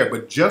here and there,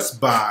 but just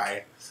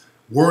by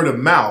word of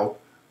mouth,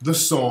 the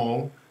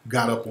song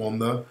got up on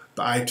the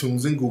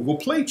iTunes and Google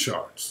Play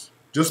charts.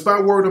 Just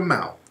by word of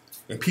mouth.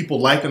 And people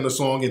liking the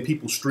song and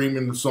people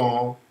streaming the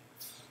song.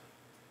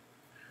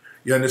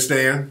 You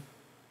understand?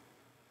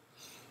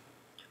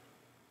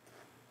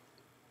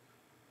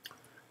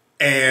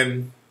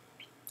 And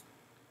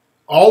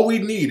all we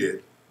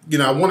needed,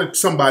 I wanted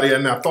somebody,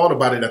 and I thought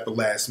about it at the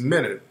last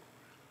minute,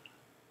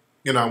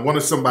 I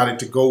wanted somebody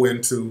to go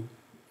into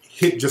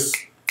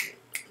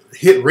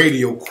hit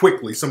radio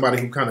quickly,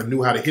 somebody who kind of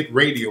knew how to hit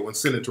radio and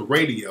send it to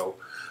radio.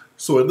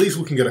 So at least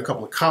we can get a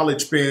couple of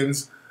college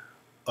spins,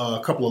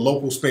 a couple of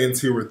local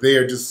spins here or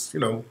there, just,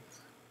 to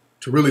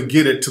really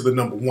get it to the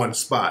 #1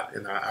 spot.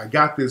 And I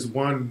got this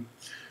one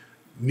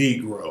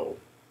Negro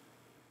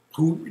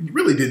who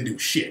really didn't do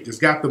shit.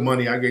 Just got the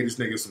money. I gave this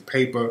nigga some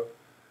paper,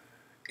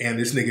 and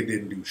this nigga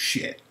didn't do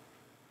shit.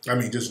 I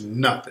mean, just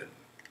nothing.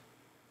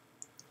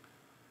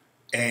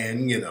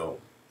 And,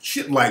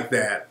 shit like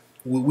that.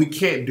 We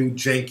can't do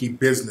janky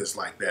business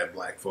like that,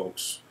 black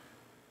folks.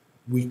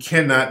 We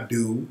cannot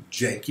do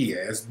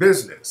janky-ass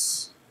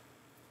business.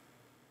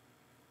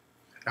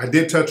 I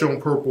did touch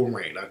on Purple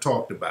Rain. I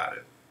talked about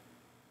it.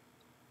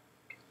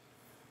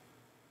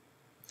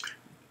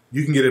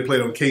 You can get it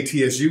played on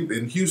KTSU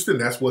in Houston.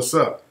 That's what's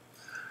up.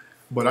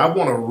 But I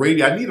want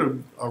I need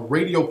a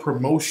radio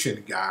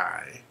promotion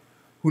guy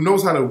who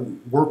knows how to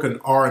work an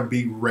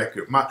R&B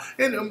record.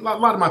 And a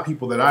lot of my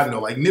people that I know,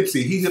 like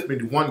Nipsey, he hit me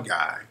to one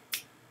guy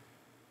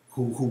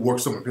who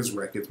works some of his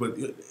records. But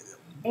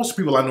most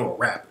people I know are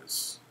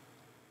rappers.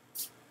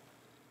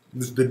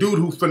 The dude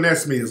who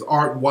finessed me is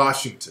Art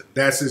Washington.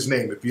 That's his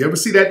name. If you ever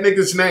see that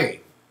nigga's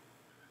name,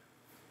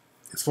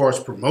 as far as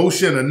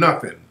promotion or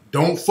nothing,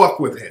 don't fuck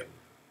with him.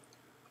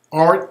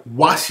 Art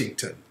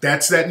Washington.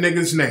 That's that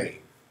nigga's name.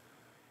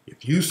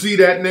 If you see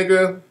that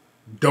nigga,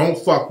 don't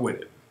fuck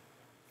with him.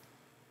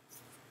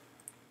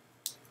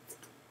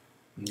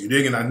 You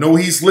dig? And I know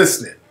he's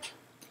listening.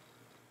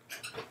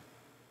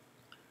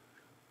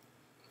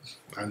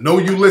 I know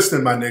you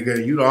listening, my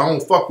nigga. You know, I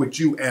don't fuck with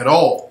you at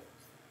all.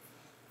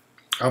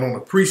 I don't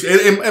appreciate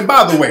it. And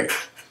by the way,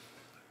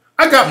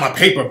 I got my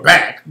paper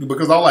back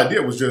because all I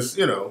did was just,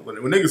 you know, when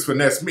niggas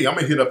finesse me, I'm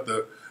going to hit up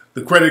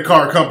the credit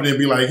card company and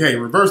be like, hey,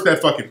 reverse that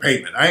fucking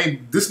payment.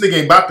 This nigga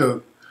ain't about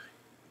to,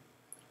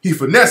 he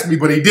finessed me,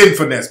 but he didn't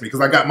finesse me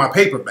because I got my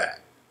paper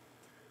back.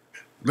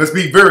 Let's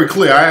be very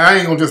clear. I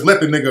ain't going to just let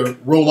the nigga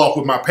roll off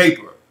with my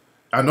paper.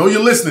 I know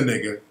you're listening,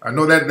 nigga. I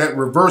know that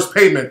reverse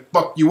payment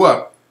fucked you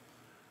up.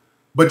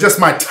 But just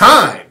my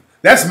time,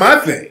 that's my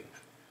thing.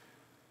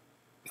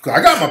 I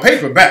got my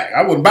paper back.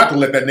 I wasn't about to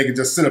let that nigga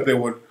just sit up there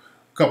with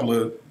a couple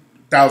of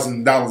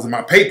 $1,000 in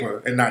my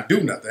paper and not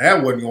do nothing.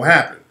 That wasn't going to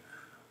happen.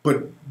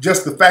 But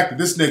just the fact that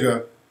this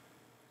nigga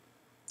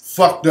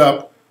fucked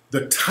up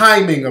the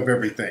timing of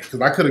everything. Because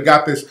I could have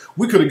got this,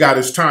 we could have got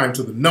his time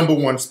to the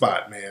 #1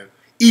 spot, man.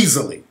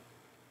 Easily.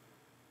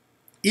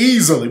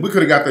 Easily. We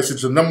could have got that shit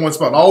to the #1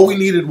 spot. All we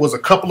needed was a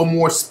couple of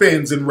more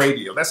spins in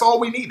radio. That's all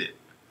we needed.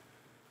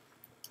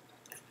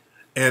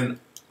 And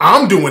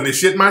I'm doing this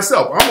shit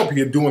myself. I'm up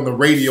here doing the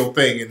radio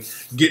thing and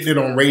getting it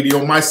on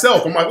radio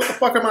myself. I'm like, what the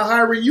fuck am I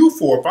hiring you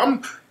for? If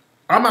I'm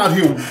out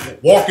here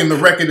walking the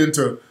record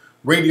into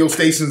radio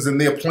stations and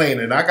they're playing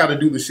and I got to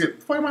do the shit, what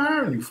the fuck am I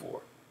hiring you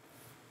for?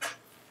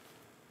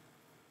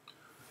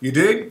 You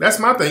dig? That's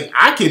my thing.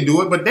 I can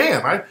do it, but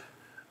damn,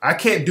 I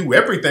can't do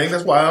everything.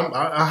 That's why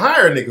I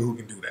hire a nigga who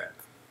can do that.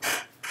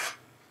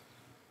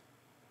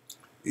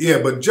 Yeah,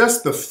 but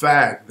just the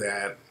fact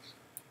that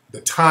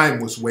the time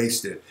was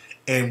wasted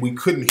and we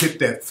couldn't hit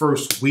that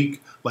first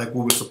week like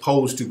we were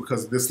supposed to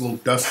because of this little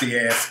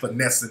dusty-ass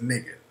finessing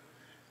nigga.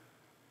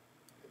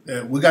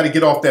 We got to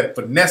get off that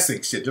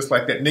finessing shit, just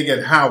like that nigga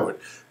at Howard.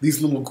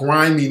 These little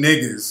grimy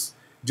niggas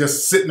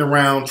just sitting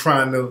around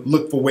trying to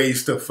look for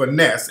ways to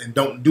finesse and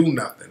don't do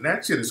nothing.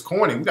 That shit is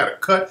corny. We got to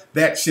cut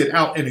that shit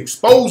out and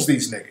expose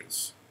these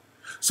niggas.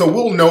 So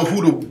we'll know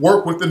who to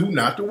work with and who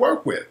not to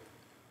work with.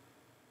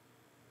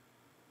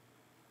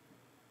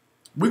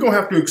 We're going to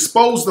have to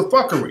expose the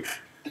fuckery.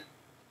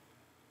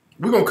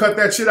 We're going to cut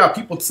that shit out.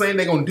 People saying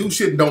they're going to do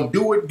shit and don't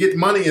do it, get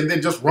money, and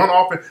then just run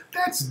off. And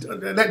that's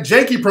that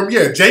janky,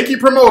 janky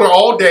promoter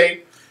all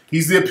day.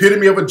 He's the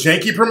epitome of a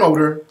janky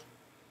promoter.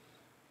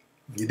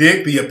 You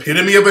dig? The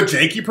epitome of a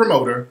janky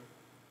promoter.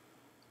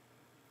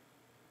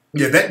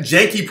 Yeah, that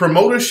janky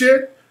promoter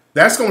shit,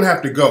 that's going to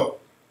have to go.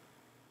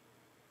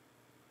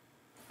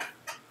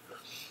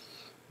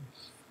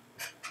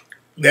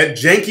 That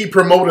janky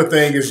promoter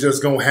thing is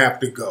just going to have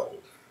to go.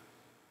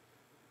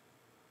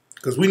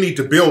 Because we need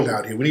to build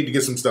out here. We need to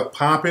get some stuff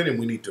popping and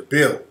we need to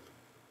build.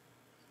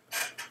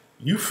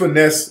 You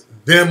finesse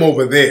them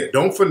over there.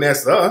 Don't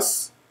finesse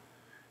us.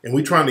 And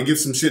we're trying to get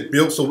some shit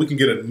built so we can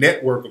get a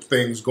network of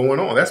things going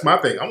on. That's my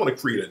thing. I want to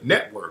create a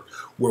network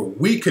where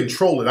we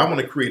control it. I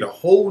want to create a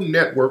whole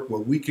network where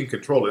we can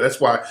control it.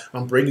 That's why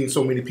I'm bringing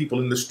so many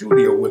people in the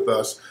studio with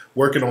us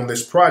working on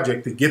this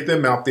project to get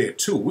them out there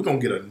too. We're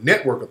going to get a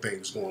network of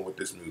things going with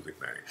this music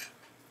thing.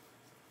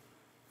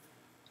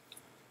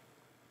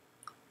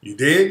 You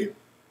dig?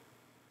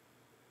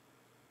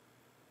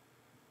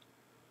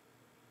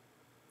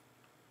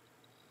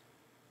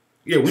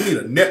 Yeah, we need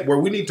a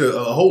network. We need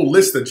a whole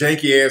list of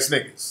janky ass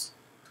niggas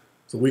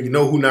so we can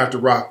know who not to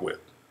rock with.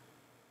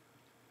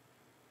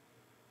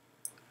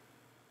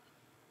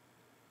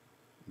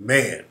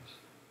 Man.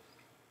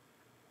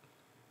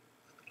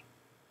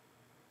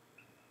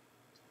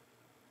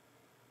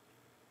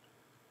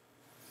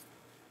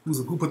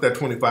 Who put that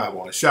 25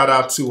 on it? Shout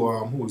out to,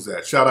 who was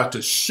that? Shout out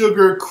to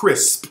Sugar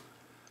Crisp.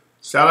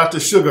 Shout out to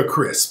Sugar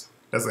Crisp.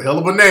 That's a hell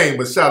of a name,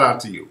 but shout out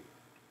to you.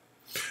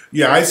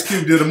 Yeah, Ice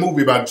Cube did a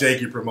movie about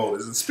janky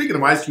promoters. And speaking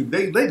of Ice Cube,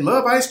 they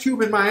love Ice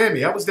Cube in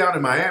Miami. I was down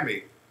in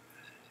Miami,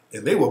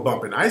 and they were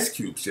bumping Ice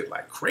Cube shit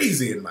like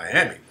crazy in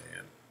Miami,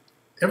 man.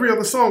 Every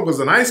other song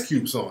was an Ice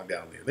Cube song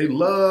down there. They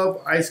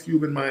love Ice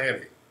Cube in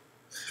Miami.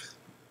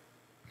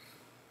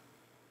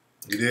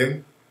 You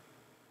dig?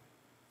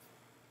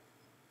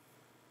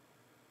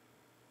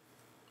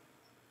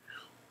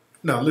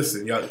 Now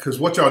listen, y'all, because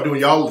what y'all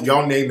doing,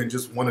 y'all naming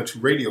just 1 or 2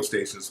 radio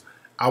stations.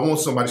 I want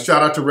somebody,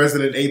 shout out to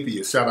Resident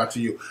Atheist, shout out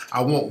to you.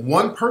 I want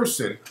one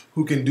person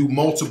who can do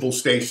multiple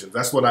stations.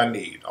 That's what I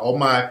need. All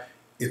my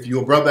If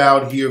you're a brother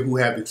out here who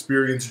have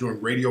experience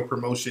doing radio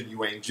promotion,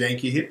 you ain't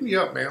janky, hit me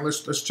up, man.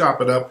 Let's chop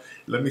it up.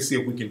 Let me see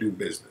if we can do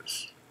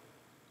business.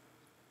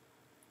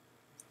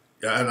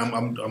 Yeah,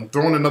 and I'm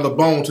throwing another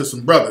bone to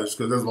some brothers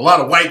because there's a lot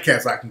of white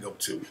cats I can go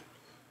to.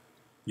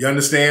 You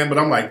understand? But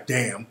I'm like,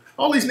 damn,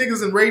 all these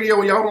niggas in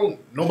radio,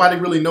 nobody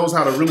really knows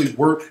how to really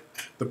work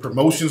the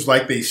promotions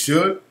like they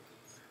should.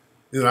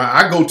 You know,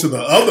 I go to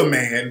the other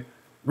man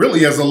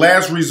really as a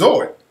last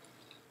resort.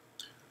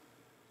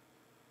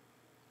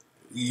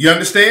 You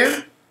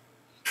understand?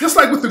 Just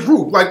like with the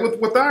group, like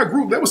with our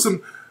group, there was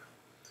some,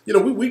 you know,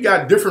 we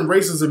got different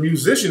races of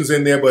musicians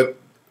in there, but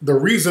the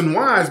reason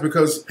why is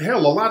because,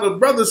 hell, a lot of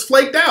brothers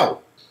flaked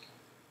out.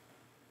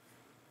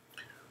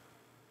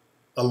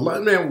 A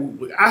lot, man,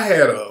 I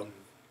had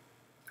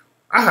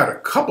a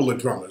couple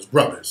of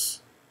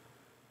brothers.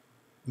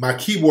 My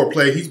keyboard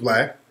player, he's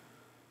black.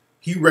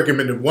 He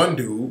recommended one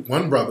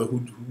brother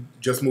who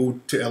just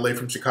moved to LA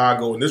from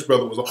Chicago, and this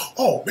brother was like,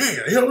 oh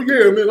man, hell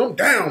yeah, man, I'm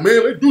down,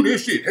 man, let's do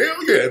this shit,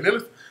 hell yeah,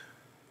 man.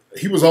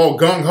 He was all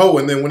gung-ho,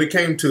 and then when it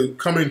came to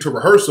coming to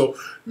rehearsal,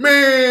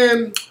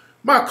 man,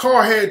 my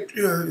car had,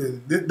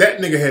 that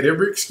nigga had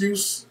every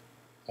excuse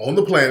on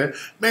the planet.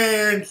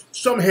 Man,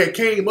 something had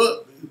came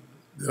up.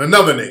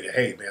 Another nigga,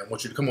 hey, man, I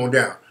want you to come on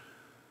down.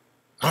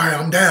 All right,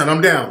 I'm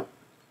down.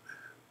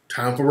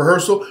 Time for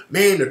rehearsal.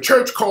 Man, the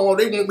church called.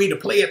 They want me to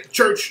play at the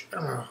church.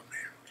 Oh, man.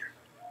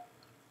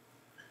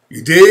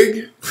 You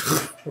dig?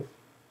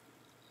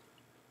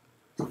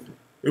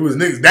 It was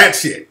niggas, that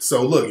shit.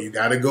 So, look, you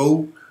got to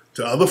go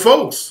to other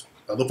folks.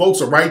 Other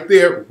folks are right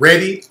there,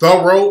 ready,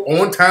 thorough,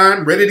 on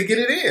time, ready to get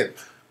it in.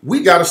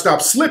 We got to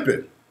stop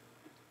slipping.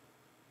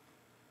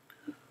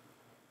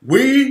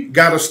 We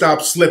got to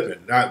stop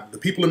slipping. Now, the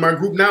people in my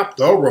group now,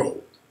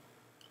 thorough.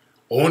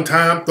 On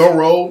time,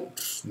 thorough,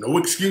 no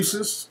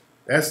excuses.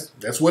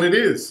 That's what it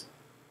is.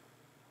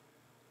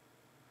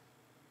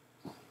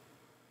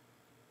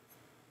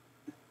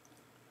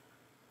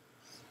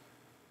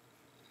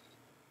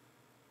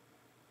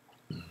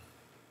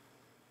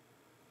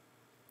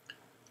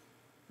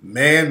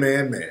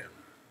 Man.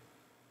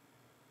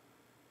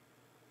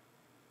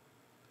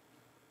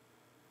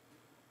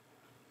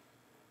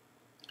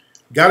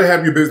 Got to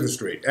have your business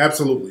straight.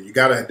 Absolutely. You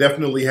got to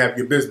definitely have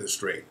your business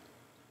straight.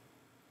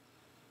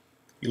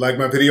 You like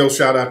my video?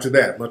 Shout out to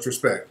that. Much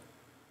respect.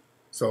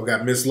 So I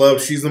got Miss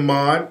Love. She's a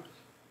mod.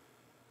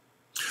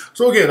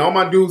 So again, all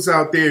my dudes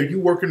out there, you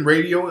work in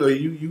radio, or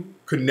you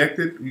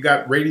connected, you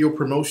got radio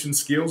promotion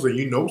skills, or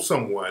you know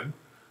someone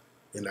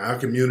in our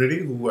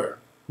community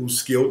who's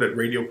skilled at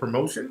radio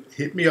promotion,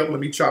 hit me up. Let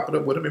me chop it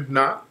up with them. If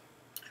not,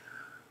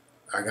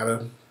 I got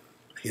to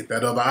hit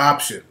that other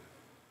option.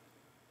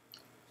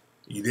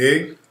 You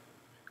dig?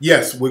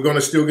 Yes, we're going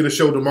to still get a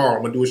show tomorrow.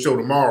 I'm going to do a show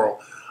tomorrow.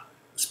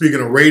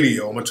 Speaking of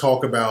radio, I'm going to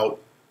talk about,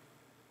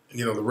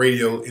 the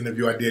radio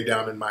interview I did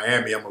down in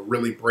Miami. I'm going to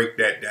really break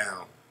that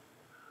down.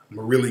 I'm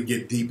going to really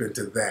get deep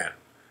into that.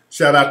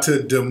 Shout out to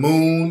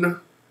Damoon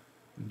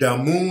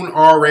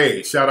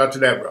RA. Shout out to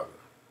that brother.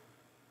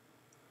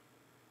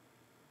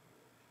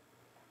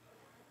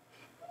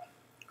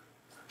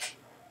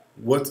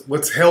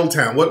 What's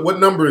Helltown? What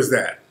number is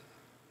that?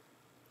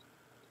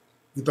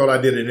 You thought I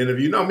did an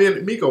interview? No, me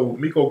and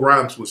Miko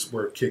Grimes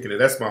were kicking it.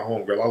 That's my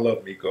homegirl. I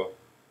love Miko.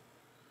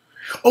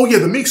 Oh yeah,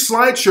 the Mink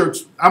Slide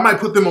shirts. I might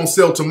put them on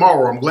sale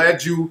tomorrow. I'm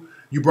glad you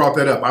brought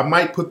that up. I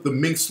might put the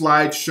Mink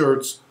Slide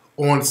shirts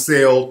on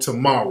sale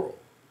tomorrow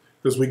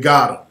because we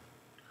got them.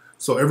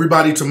 So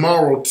everybody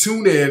tomorrow,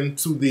 tune in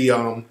to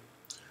the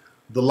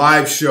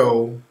live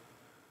show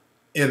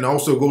and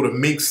also go to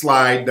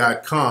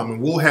minkslide.com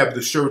and we'll have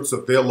the shirts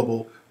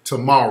available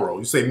tomorrow.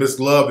 You say Miss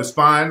Love is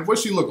fine.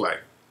 What's she look like?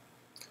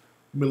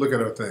 Let me look at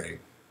her thing.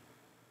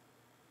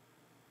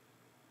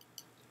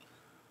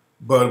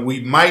 But we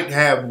might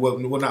have, well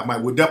not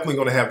might, we're definitely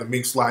going to have the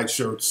Mink Slide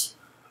shirts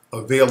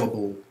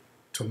available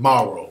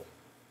tomorrow.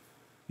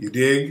 You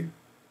dig?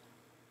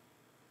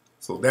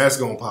 So that's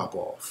going to pop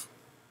off.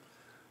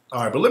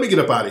 All right, but let me get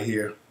up out of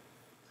here.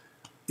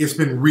 It's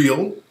been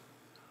real.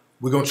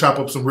 We're going to chop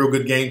up some real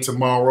good game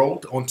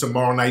tomorrow on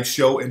tomorrow night's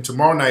show. And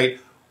tomorrow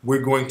night,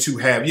 we're going to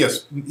have,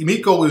 yes,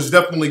 Miko is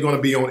definitely going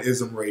to be on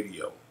ISM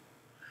Radio.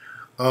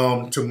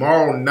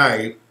 Tomorrow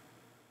night,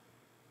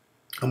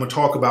 I'm going to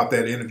talk about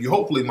that interview.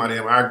 Hopefully my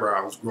damn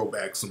eyebrows grow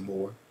back some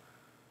more.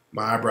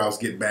 My eyebrows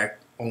get back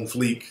on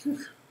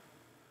fleek.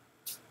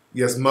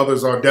 Yes,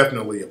 mothers are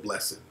definitely a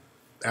blessing.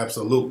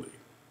 Absolutely.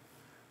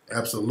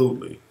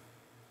 Absolutely.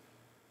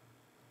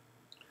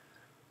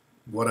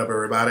 What up,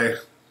 everybody?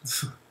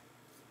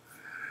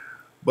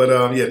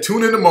 But yeah,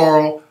 tune in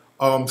tomorrow,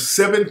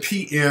 7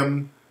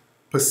 p.m.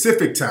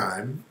 Pacific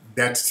time.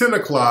 That's 10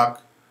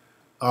 o'clock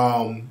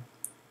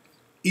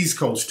East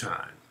Coast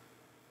time.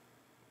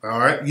 All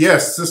right.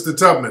 Yes, Sister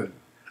Tubman.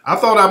 I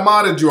thought I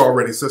modded you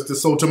already, sister.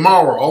 So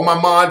tomorrow, all my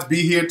mods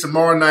be here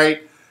tomorrow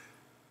night,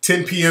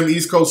 10 p.m.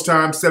 East Coast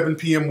time, 7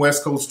 p.m.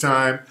 West Coast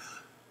time.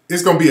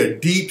 It's going to be a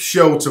deep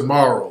show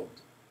tomorrow.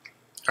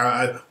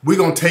 We're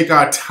going to take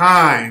our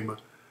time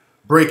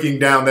breaking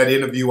down that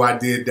interview I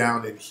did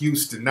down in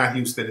Houston, not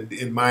Houston,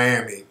 in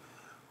Miami,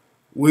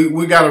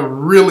 we got to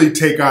really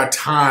take our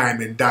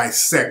time and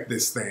dissect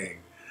this thing.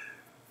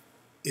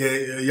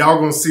 Y'all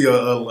gonna see a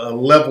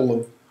level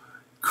of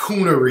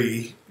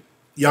coonery.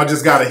 Y'all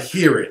just got to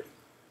hear it.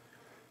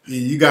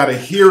 You got to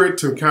hear it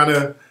to kind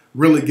of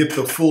really get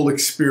the full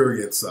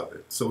experience of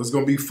it. So it's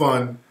gonna be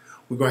fun.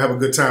 We're gonna have a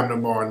good time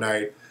tomorrow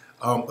night.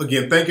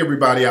 Again, thank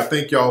everybody. I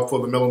thank y'all for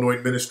the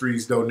Melanoid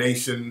Ministries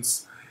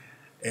donations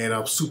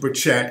and super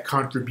chat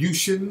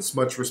contributions.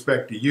 Much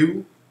respect to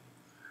you.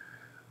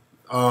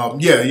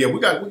 Yeah, we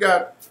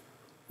got.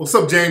 What's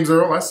up, James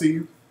Earl? I see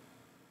you.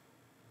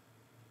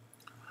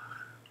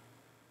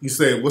 You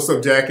say, what's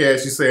up,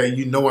 jackass? You say,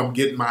 you know I'm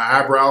getting my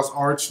eyebrows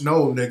arched?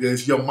 No, nigga,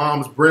 it's your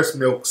mom's breast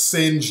milk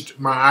singed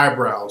my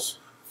eyebrows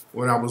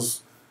when I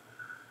was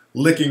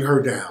licking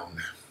her down.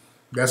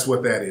 That's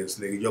what that is,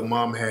 nigga. Your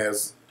mom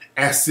has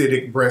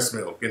acidic breast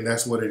milk, and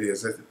that's what it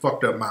is. It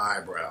fucked up my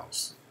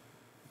eyebrows.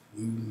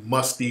 You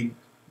musty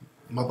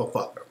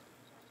motherfucker.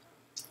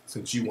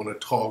 Since you want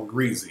to talk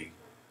greasy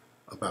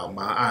about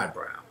my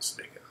eyebrows,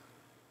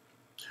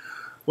 nigga.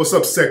 What's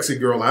up, sexy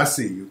girl? I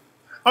see you.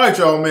 All right,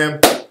 y'all,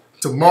 man.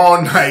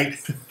 Tomorrow night,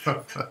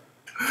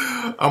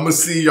 I'm going to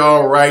see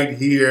y'all right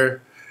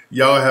here.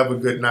 Y'all have a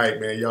good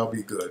night, man. Y'all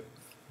be good.